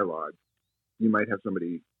with dialogue, you might have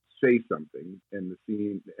somebody say something and the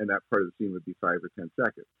scene, and that part of the scene would be 5 or 10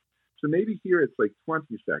 seconds. So maybe here it's like 20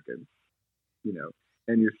 seconds,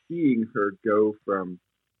 and you're seeing her go from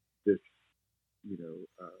this,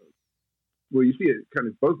 well, you see it kind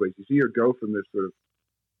of both ways. You see her go from this sort of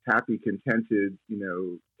happy, contented,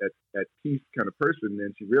 at peace kind of person, and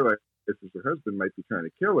then she realizes her husband might be trying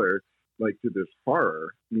to kill her, like, to this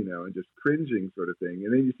horror, and just cringing sort of thing.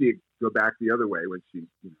 And then you see it go back the other way when she,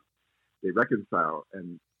 they reconcile,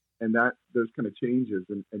 and that, those kind of changes.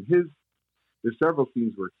 And there's several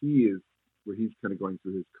scenes where he's kind of going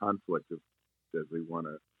through his conflict of, does he want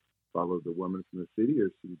to follow the woman from the city, or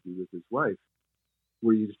should he be with his wife?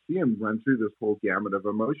 Where you see him run through this whole gamut of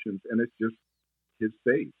emotions, and it's just his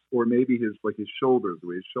face, or maybe his shoulders, the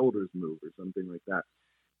way his shoulders move, or something like that.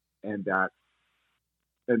 And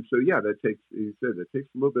so that takes, he said, it takes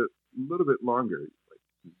a little bit longer. Like,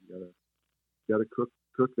 you gotta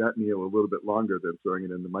cook that meal a little bit longer than throwing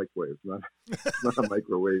it in the microwave. It's not a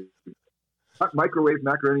microwave. Microwave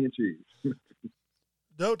macaroni and cheese.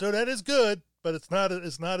 No, that is good, but it's not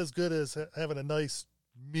as good as having a nice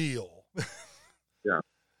meal. Yeah.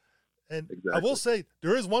 And exactly. I will say,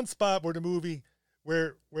 there is one spot where the movie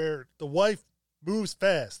where the wife moves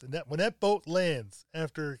fast, and that when that boat lands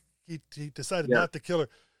after he decided not to kill her,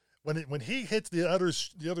 when he hits the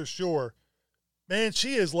other shore, man,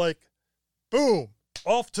 she is like, boom,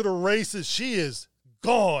 off to the races. She is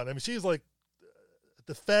gone. I mean, she's like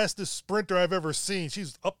the fastest sprinter I've ever seen.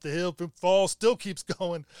 She's up the hill, falls, still keeps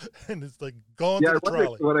going, and it's like gone to the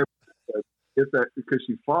trolley. If that, because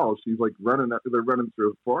she falls, she's like they're running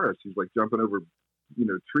through a forest. She's like jumping over,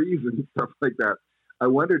 trees and stuff like that. I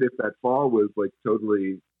wondered if that fall was like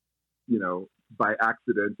totally, by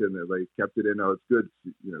accident, and they kept it in. Oh, it's good,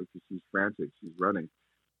 because she's frantic, she's running.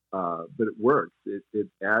 But it works. It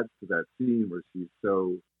adds to that scene where she's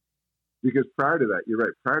so, because prior to that, you're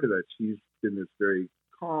right, prior to that, she's been this very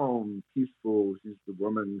calm, peaceful, she's the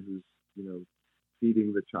woman who's,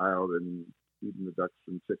 feeding the child and feeding the ducks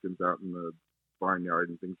and chickens out in the barnyard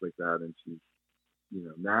and things like that. And she's,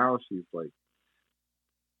 now she's like,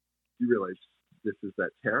 you realize this is that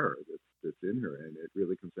terror that's in her, and it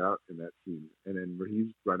really comes out in that scene. And then where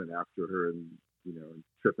he's running after her and, and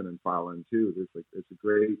tripping and falling too. It's a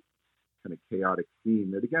great kind of chaotic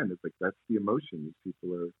scene that, again, it's like, that's the emotion. These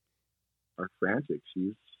people are frantic.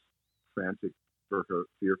 She's frantic for her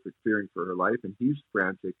fearing for her life, and he's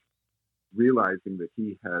frantic, realizing that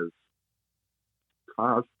he has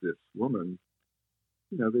caused this woman,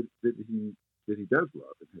 that he does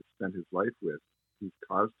love and has spent his life with. He's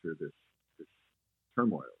caused her this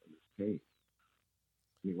turmoil and this pain.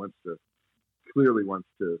 And he clearly wants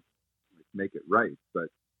to make it right. But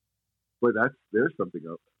boy, there's something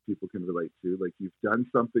else people can relate to. Like, you've done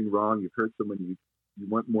something wrong, you've hurt someone, you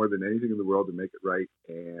want more than anything in the world to make it right,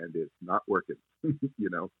 and it's not working. This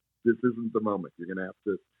isn't the moment. You're going to have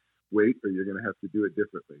to wait, or you're going to have to do it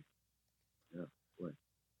differently. Yeah, boy.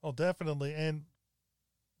 Oh, definitely. And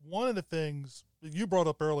one of the things that you brought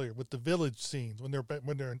up earlier with the village scenes, when they're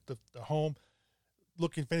in the home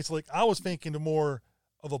looking fancy, like, I was thinking more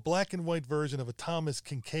of a black and white version of a Thomas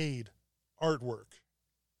Kincaid artwork.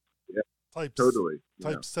 Yeah, type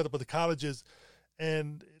setup of the cottages.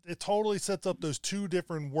 And it totally sets up those two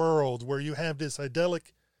different worlds where you have this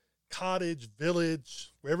idyllic cottage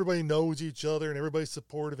village where everybody knows each other and everybody's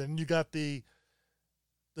supportive. And you got the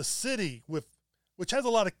city which has a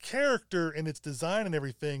lot of character in its design and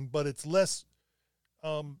everything, but it's less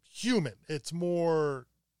human. It's more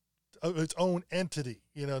of its own entity,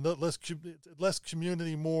 less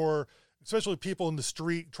community, more, especially people in the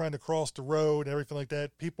street trying to cross the road and everything like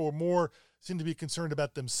that. People are more seem to be concerned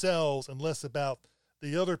about themselves and less about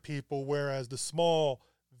the other people, whereas the small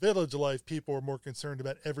village life people are more concerned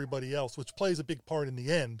about everybody else, which plays a big part in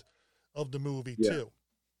the end of the movie too.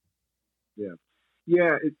 Yeah.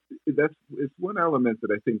 It's one element that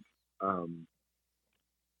I think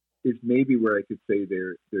is maybe where I could say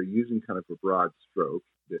they're using kind of a broad stroke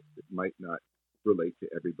that might not relate to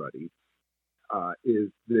everybody. Is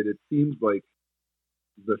that it seems like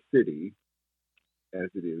the city, as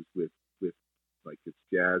it is with like its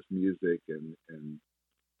jazz music and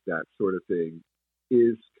that sort of thing,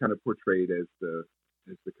 is kind of portrayed as the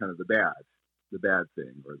kind of the bad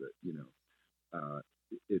thing, or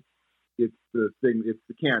it's the thing, it's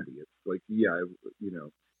the candy. It's like,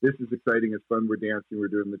 this is exciting, it's fun, we're dancing, we're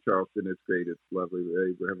doing the Charleston, it's great, it's lovely,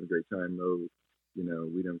 we're having a great time,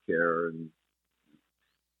 we don't care, and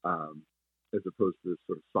as opposed to this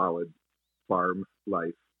sort of solid farm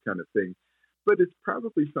life kind of thing. But it's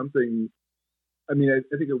probably something, I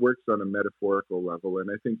think it works on a metaphorical level,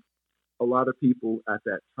 and I think a lot of people at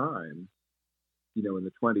that time, in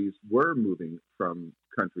the 1920s, were moving from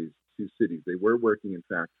countries to cities. They were working in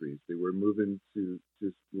factories. They were moving to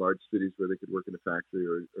just large cities where they could work in a factory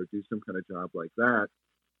or do some kind of job like that.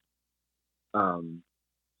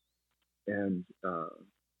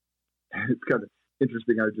 It's kind of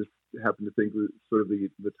interesting. I just happen to think sort of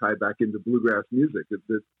the tie back into bluegrass music.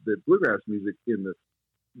 The bluegrass music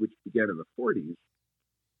which began in the 1940s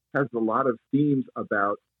has a lot of themes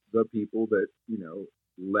about the people that,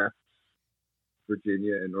 left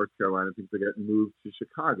Virginia and North Carolina, things like that, moved to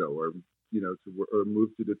Chicago or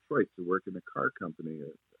moved to Detroit to work in a car company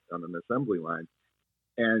on an assembly line.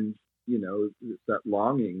 And, that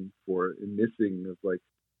longing for and missing of like,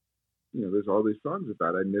 there's all these songs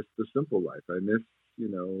about, I miss the simple life. I miss,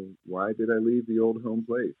 why did I leave the old home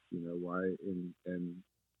place? Why, and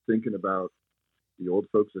thinking about the old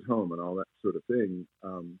folks at home and all that sort of thing.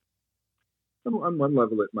 On one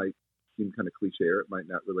level, it might seem kind of cliche, or it might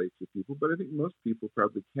not relate to people, but I think most people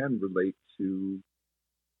probably can relate to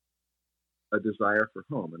a desire for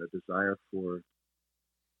home and a desire for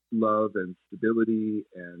love and stability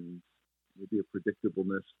and maybe a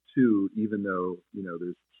predictableness too, even though,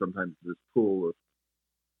 there's sometimes this pull of,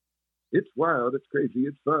 it's wild, it's crazy,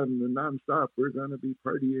 it's fun, and nonstop, we're going to be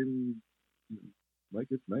partying like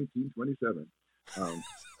it's 1927.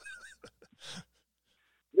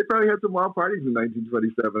 They probably had some wild parties in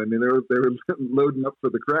 1927. They were loading up for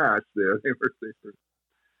the crash there. They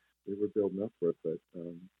were building up for it. But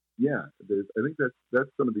I think that's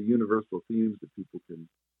some of the universal themes that people can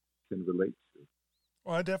relate to.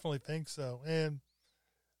 Well, I definitely think so. And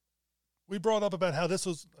we brought up about how this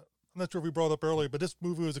was, I'm not sure if we brought up earlier, but this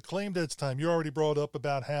movie was acclaimed at its time. You already brought up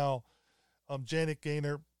about how Janet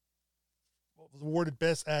Gaynor was awarded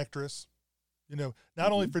Best Actress.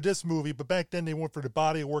 Not only for this movie, but back then they went for the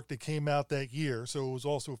body of work that came out that year. So it was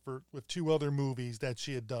also with two other movies that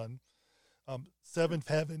she had done, Seventh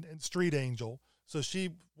Heaven and Street Angel. So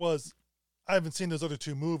she was, I haven't seen those other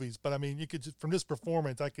two movies, but you could, from this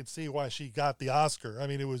performance, I could see why she got the Oscar.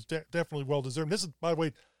 It was definitely well deserved. This is, by the way,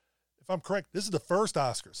 if I'm correct, this is the first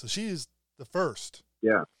Oscar. So she is the first.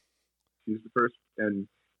 Yeah, she's the first. And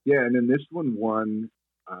then this one won,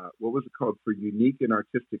 what was it called? For Unique and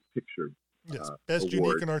Artistic Picture. Yes, Best award.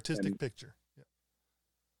 Unique and Artistic Picture. Yeah.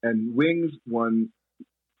 And Wings won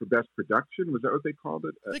for Best Production. Was that what they called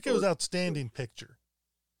it? I think it was Outstanding Picture.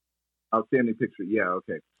 Outstanding Picture, yeah,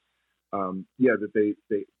 okay. That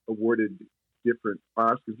they awarded different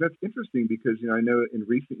Oscars. That's interesting because, I know in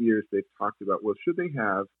recent years they've talked about, well, should they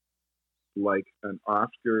have like an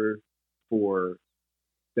Oscar for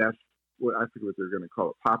Best, I forget what they're going to call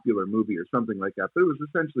it, popular movie or something like that. But it was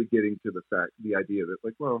essentially getting to the idea that,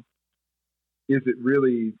 like, well, is it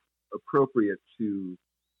really appropriate to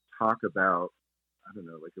talk about, I don't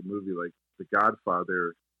know, like a movie like The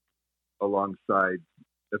Godfather alongside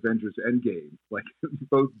Avengers Endgame? Like,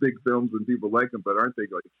 both big films and people like them, but aren't they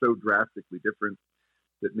like so drastically different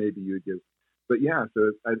that maybe you would give? But yeah,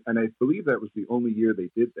 so I believe that was the only year they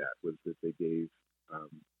did that, was that they gave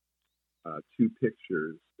two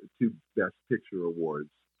Best Picture awards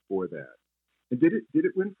for that. And did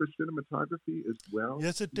it win for cinematography as well?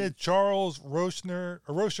 Yes, it did. Charles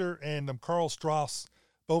Rocher and Carl Strauss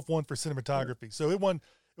both won for cinematography. So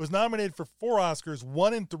it It was nominated for 4 Oscars,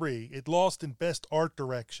 1 and 3. It lost in Best Art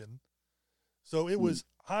Direction. So it was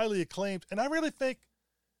highly acclaimed. And I really think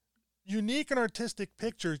unique and artistic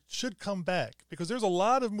picture should come back, because there's a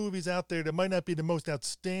lot of movies out there that might not be the most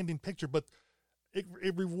outstanding picture, but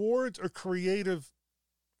it rewards a creative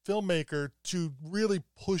filmmaker to really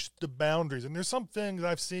push the boundaries. And there's some things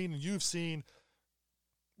I've seen and you've seen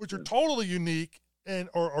which are totally unique and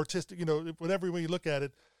or artistic, you know, whatever way you look at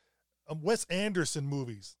it. Wes Anderson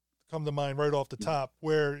movies come to mind right off the top,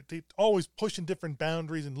 where they always pushing different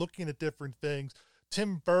boundaries and looking at different things.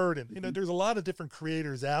 Tim Burton, you know, there's a lot of different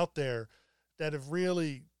creators out there that have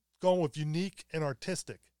really gone with unique and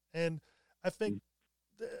artistic. And I think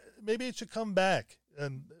maybe it should come back,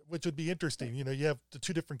 and which would be interesting. You know, you have the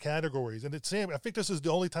 2 different categories, and it's I think this is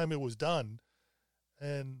the only time it was done.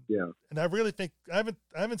 And and I really think I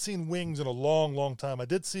haven't seen Wings in a long, long time. I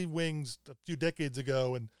did see Wings a few decades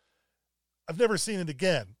ago, and I've never seen it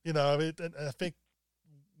again. You know, and I think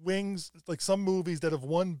Wings, like some movies that have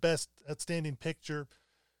won Best Outstanding Picture,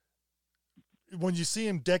 when you see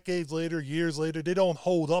them decades later, years later, they don't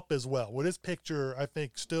hold up as well. Well, this picture, I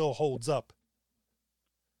think, still holds up.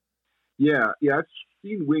 Yeah, I've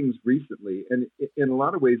seen Wings recently, and in a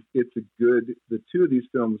lot of ways, it's the 2 of these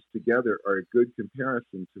films together are a good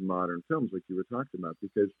comparison to modern films, like you were talking about,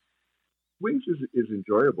 because Wings is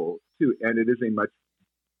enjoyable too, and it is a much,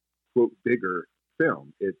 quote, bigger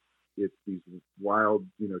film. It's these wild,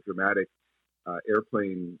 you know, dramatic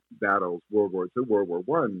airplane battles, World War I,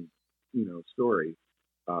 you know, story,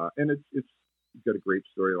 and it's got a great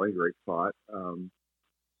storyline, great plot,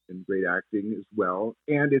 and great acting as well.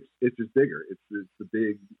 And it's just bigger. It's the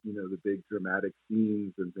big, you know, the big dramatic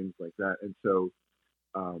scenes and things like that. And so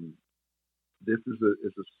this is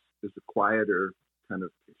a quieter kind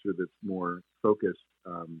of picture that's more focused.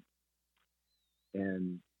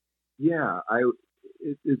 And yeah,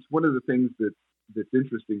 it's one of the things that's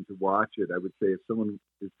interesting to watch it. I would say if someone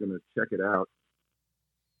is going to check it out,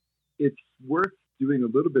 it's worth doing a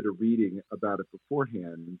little bit of reading about it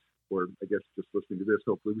beforehand, or I guess just listening to this.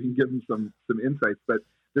 Hopefully we can give them some insights. But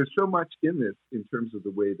there's so much in this in terms of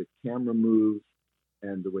the way the camera moves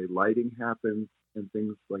and the way lighting happens and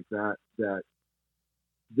things like that, that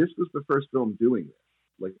this was the first film doing this.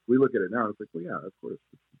 Like, if we look at it now, it's like, well, yeah, of course,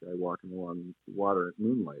 it's the guy walking along the water at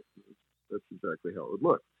moonlight. That's exactly how it would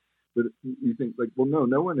look. But you think, like, well,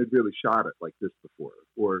 no one had really shot it like this before.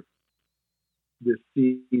 Or this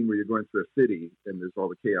scene where you're going through a city and there's all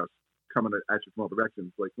the chaos coming at you from all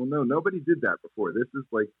directions. Like, well, no, nobody did that before. This is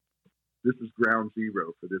ground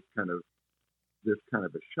zero for this kind of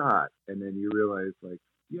a shot. And then you realize, like,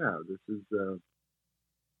 yeah, this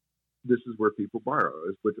is where people borrow.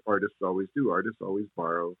 Is what artists always do. Artists always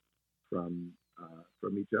borrow from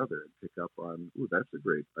each other and pick up on, ooh, that's a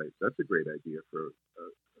great idea for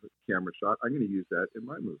a camera shot. I'm going to use that in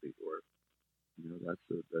my movie. Or, you know, that's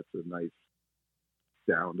a nice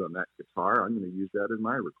sound on that guitar. I'm going to use that in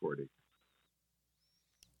my recording.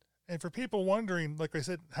 And for people wondering, like I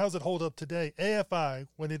said, how's it hold up today? AFI,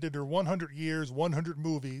 when they did their 100 years, 100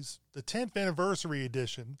 movies, the 10th anniversary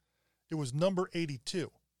edition, it was number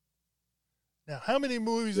 82. Now, how many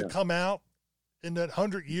movies have come out in that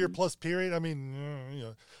 100-year plus period? I mean, you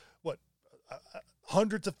know, what,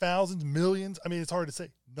 hundreds of thousands, millions? I mean, it's hard to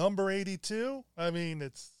say. Number 82? I mean,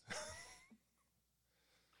 it's...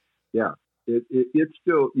 Yeah, it's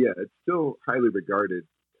still highly regarded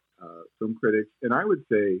film critics. And I would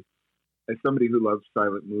say, as somebody who loves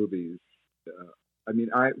silent movies, I mean,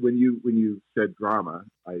 when you said drama,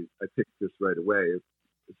 I picked this right away, as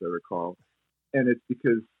I recall. And it's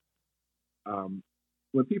because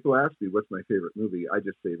when people ask me what's my favorite movie, I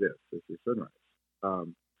just say this: I say Sunrise.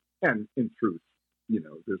 And in truth, you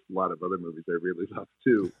know, there's a lot of other movies I really love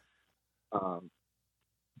too.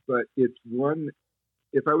 But it's one.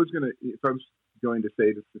 If I was going to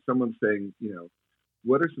say this to someone saying, you know,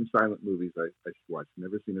 what are some silent movies I should watch?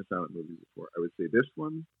 Never seen a silent movie before. I would say this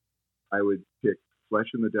one. I would pick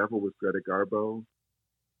Flesh and the Devil with Greta Garbo.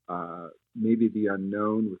 Maybe The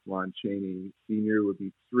Unknown with Lon Chaney Sr. would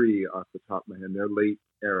be 3 off the top of my head. They're late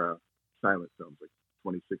era silent films, like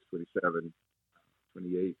 26, 27,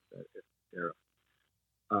 28, that era.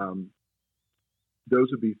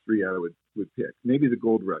 Those would be 3 I would pick. Maybe The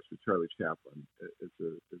Gold Rush with Charlie Chaplin is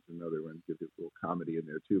another one. Give it a little comedy in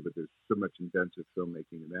there too, but there's so much inventive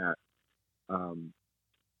filmmaking in that.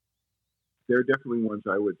 There are definitely ones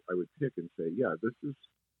I would pick and say, yeah,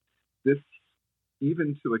 this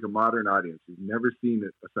even to like a modern audience who's never seen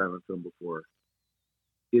a silent film before,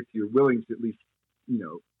 if you're willing to at least, you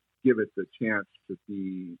know, give it the chance to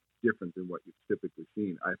be different than what you've typically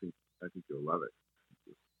seen, I think you'll love it.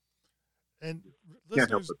 And Can't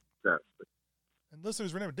help listeners, but that. and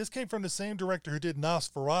listeners, remember, this came from the same director who did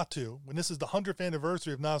Nosferatu, when this is the 100th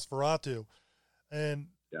anniversary of Nosferatu. And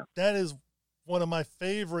that is one of my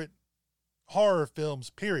favorite horror films,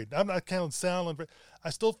 period. I'm not counting Silent, but I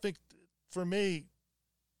still think, for me,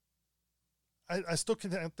 I still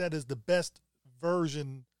count that as the best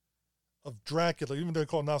version of Dracula, even though they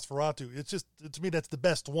call it Nosferatu. It's just, to me, that's the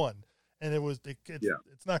best one. And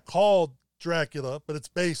it's not called Dracula, but it's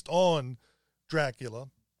based on Dracula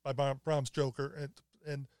by Bram Stoker.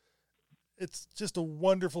 And it's just a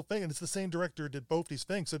wonderful thing. And it's the same director who did both these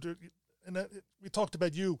things. So, we talked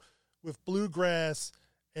about you with bluegrass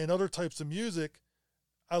and other types of music.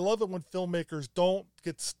 I love it when filmmakers don't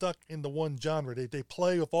get stuck in the one genre. They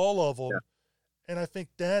play with all of them. Yeah. And I think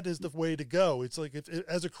that is the way to go. It's like, if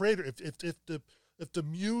as a creator, if the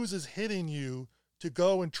muse is hitting you to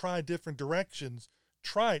go and try different directions,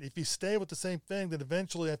 try it. If you stay with the same thing, then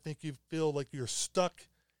eventually I think you feel like you're stuck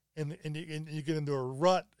and you get into a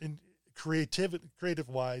rut in creative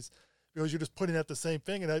wise, because you're just putting out the same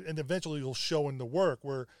thing, and eventually you'll show in the work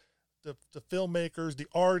where the filmmakers, the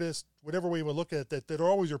artists, whatever way you want to look at it, that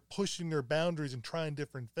always are pushing their boundaries and trying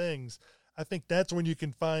different things. I think that's when you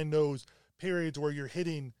can find those periods where you're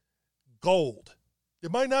hitting gold. You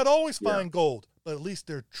might not always find gold, but at least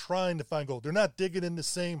they're trying to find gold. They're not digging in the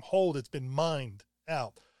same hole that's been mined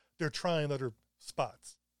out. They're trying other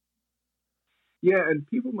spots. Yeah, and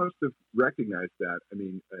people must have recognized that. I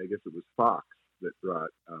mean, I guess it was Fox that brought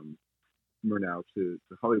Murnau to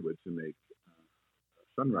Hollywood to make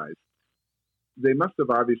Sunrise. They must have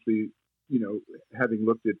obviously, having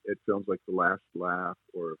looked at films like The Last Laugh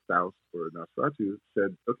or Faust or Nosferatu,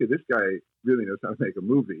 said, okay, this guy really knows how to make a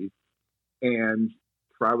movie, and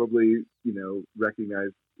probably,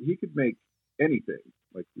 recognized he could make anything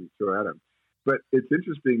like we throw at him. But it's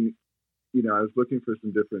interesting, I was looking for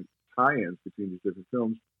some different tie-ins between these different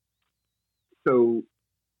films. So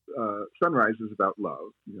Sunrise is about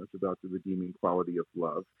love. It's about the redeeming quality of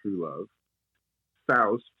love, true love.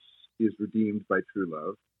 Faust is redeemed by true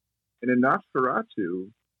love. And in Nosferatu,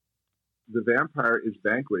 the vampire is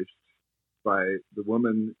vanquished by the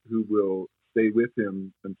woman who will stay with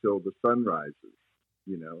him until the sun rises,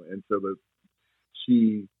 and so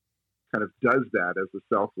she kind of does that as a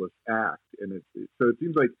selfless act. And so it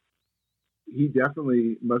seems like he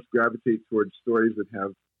definitely must gravitate towards stories that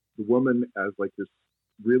have the woman as like this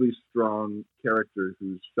really strong character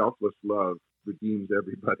whose selfless love redeems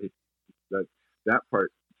everybody. That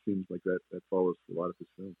part seems like that follows a lot of his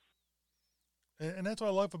films. And that's what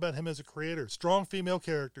I love about him as a creator. Strong female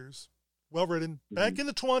characters, well written. Mm-hmm. Back in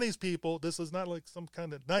the 20s, people, this is not like some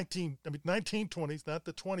kind of 1920s, not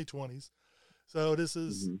the 2020s. So this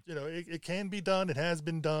is, it can be done. It has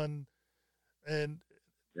been done. And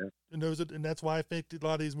that's why I think a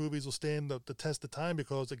lot of these movies will stand the test of time,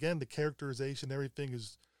 because, again, the characterization, everything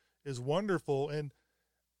is wonderful. And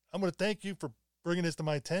I'm going to thank you for bringing this to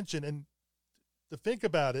my attention. And to think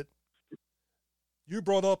about it, you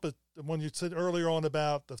brought up when you said earlier on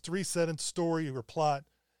about the 3-sentence story or plot,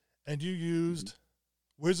 and you used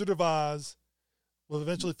Wizard of Oz,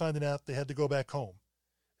 eventually finding out they had to go back home.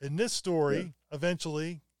 In this story,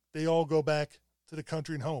 eventually they all go back to the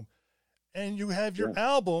country and home. And you have your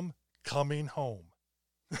album Coming Home.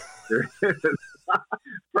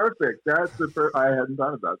 Perfect. That's I hadn't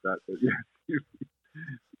thought about that. But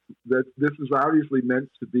that this is obviously meant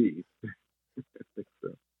to be. I think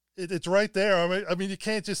so. It's right there. I mean, you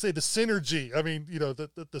can't just say the synergy. I mean,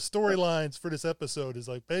 the storylines for this episode is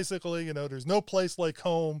like, basically, there's no place like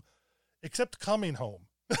home except coming home.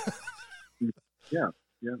 Yeah,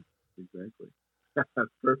 exactly.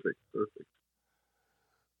 Perfect.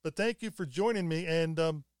 But thank you for joining me.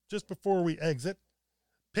 And just before we exit,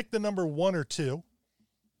 pick the number 1 or 2.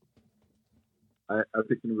 I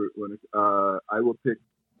picked number 1. I will pick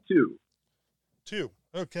 2. 2.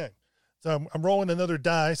 Okay. So I'm rolling another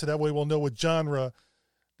die, so that way we'll know what genre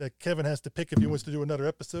that Kevin has to pick if he wants to do another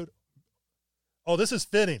episode. Oh, this is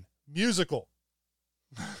fitting. Musical.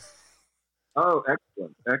 Oh,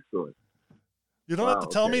 excellent. You don't have to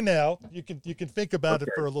tell me now. You can think about it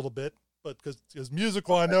for a little bit, but because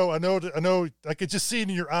musical, I know. I could just see it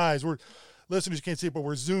in your eyes. Listeners, you can't see it, but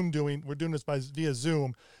we're doing this via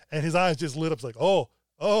Zoom, and his eyes just lit up. It's like, oh,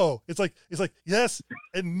 it's like yes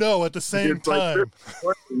and no at the same time.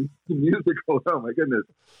 Musical. Oh my goodness.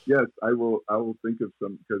 Yes, I will think of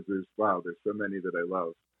some, because there's so many that I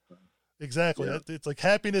love. Exactly. Yeah. It's like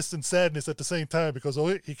happiness and sadness at the same time, because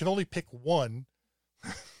he can only pick one.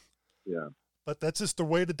 Yeah. But that's just the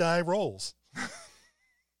way the die rolls. That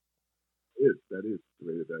is the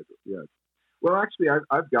way the die rolls. Yes. Well, actually,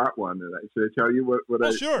 I've got one. Should I tell you what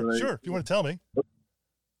Oh, sure. If you want to tell me.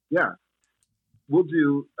 Yeah. We'll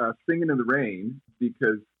do Singing in the Rain,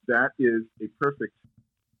 because that is a perfect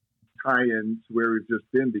tie-in to where we've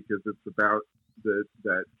just been, because it's about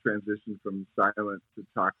that transition from silent to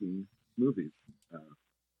talking movies.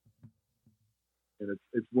 And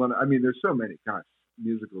it's one, I mean, there's so many, gosh,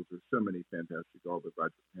 musicals, there's so many fantastic, all but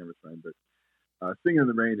Rodgers and Hammerstein, but Singing in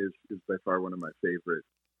the Rain is by far one of my favorite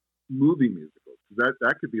movie musicals.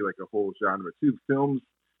 That could be like a whole genre too.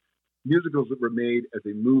 Musicals that were made as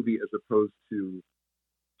a movie as opposed to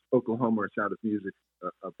Oklahoma or Sound of Music,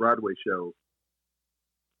 a Broadway show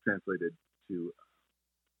translated to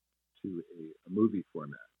a movie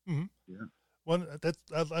format. Mm-hmm. Yeah.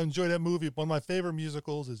 I enjoy that movie. One of my favorite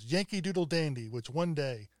musicals is Yankee Doodle Dandy, which one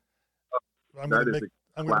day I'm going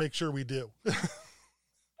to make sure we do.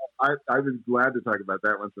 I was glad to talk about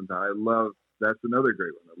that one sometime. That's another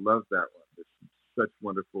great one. I love that one. There's such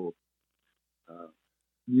wonderful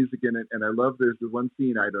music in it. And I love, there's the one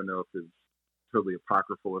scene, I don't know if it's totally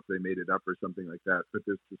apocryphal, if they made it up or something like that, but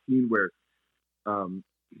there's the scene where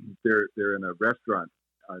they're in a restaurant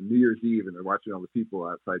on New Year's Eve, and they're watching all the people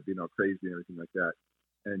outside being all crazy and everything like that.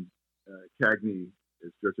 And Cagney,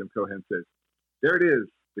 as George M. Cohan says, there it is,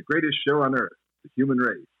 the greatest show on earth, the human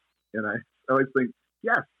race. And I always think,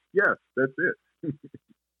 yes, that's it.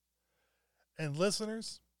 And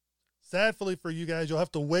listeners, sadly for you guys, you'll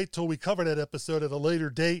have to wait till we cover that episode at a later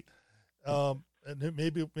date. And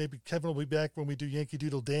maybe Kevin will be back when we do Yankee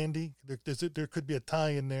Doodle Dandy. There could be a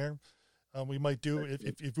tie in there. We might do,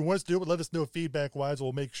 if you want us to do it, let us know feedback wise.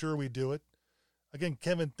 We'll make sure we do it. Again,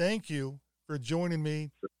 Kevin, thank you for joining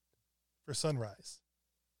me for Sunrise.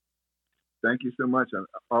 Thank you so much. I'm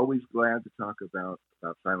always glad to talk about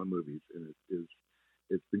silent movies, and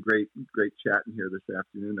it's been great chatting here this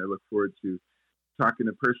afternoon. I look forward to talking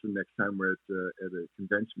in person next time we're at a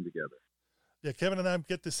convention together. Yeah, Kevin and I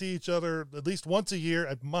get to see each other at least once a year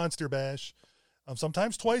at Monster Bash,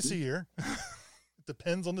 sometimes twice a year. It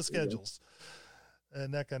depends on the schedules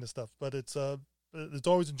and that kind of stuff. But it's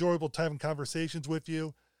always enjoyable having conversations with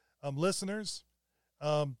you, listeners.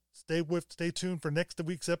 Stay tuned for next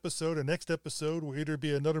week's episode. Or next episode will either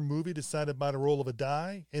be another movie decided by the roll of a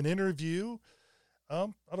die, an interview.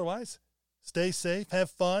 Otherwise, stay safe,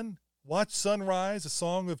 have fun, watch Sunrise, A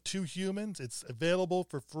Song of Two Humans. It's available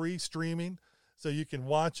for free streaming, so you can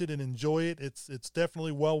watch it and enjoy it. It's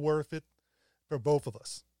definitely well worth it for both of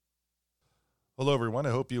us. Hello, everyone.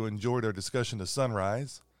 I hope you enjoyed our discussion of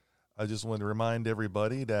Sunrise. I just want to remind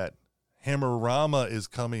everybody that Hammerama is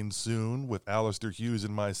coming soon with Alistair Hughes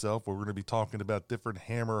and myself. We're going to be talking about different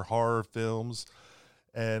Hammer horror films,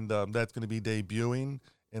 and that's going to be debuting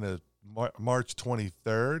in March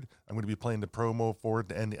 23rd. I'm going to be playing the promo for it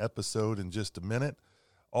to end the episode in just a minute.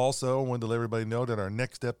 Also, I wanted to let everybody know that our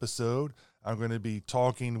next episode, I'm going to be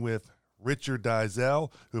talking with Richard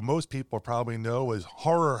Dizell, who most people probably know as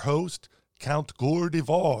horror host Count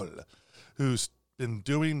Gordeval, who's been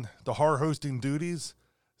doing the horror hosting duties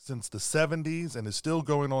since the 70s and is still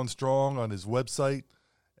going on strong on his website.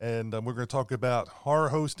 And we're going to talk about horror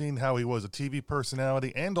hosting, how he was a TV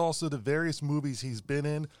personality, and also the various movies he's been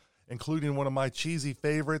in, including one of my cheesy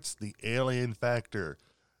favorites, The Alien Factor.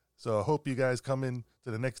 So I hope you guys come in to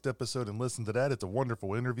the next episode and listen to that. It's a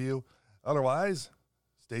wonderful interview. Otherwise,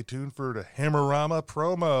 stay tuned for the Hammerama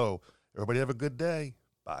promo. Everybody have a good day.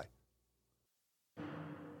 Bye.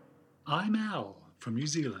 I'm Al from New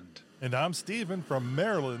Zealand. And I'm Stephen from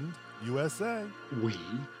Maryland, USA. We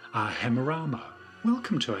are Hammerama.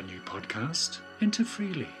 Welcome to our new podcast, Enter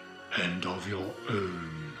Freely and of your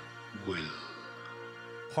own will.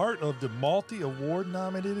 Part of the multi-award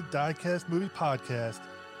nominated Diecast Movie Podcast,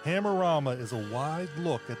 Hammerama is a wide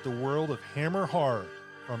look at the world of Hammer horror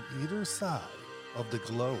from either side of the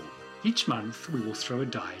globe. Each month we will throw a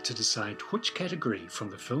die to decide which category from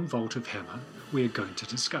the film vault of Hammer we are going to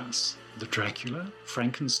discuss. The Dracula,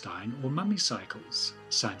 Frankenstein or Mummy cycles,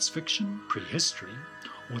 science fiction, prehistory,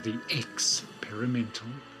 or the experimental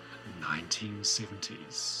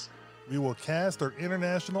 1970s. We will cast our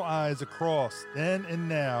international eyes across then and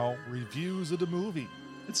now reviews of the movie,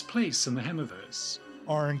 Its place in the Hammerverse,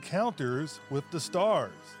 our encounters with the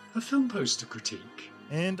stars, a film poster critique,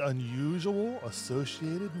 and unusual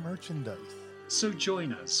associated merchandise. So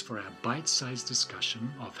join us for our bite-sized discussion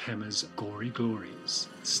of Hammer's gory glories,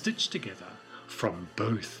 stitched together from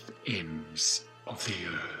both ends of the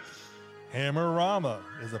earth. Hammerama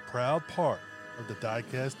is a proud part of the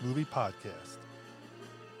Diecast Movie Podcast.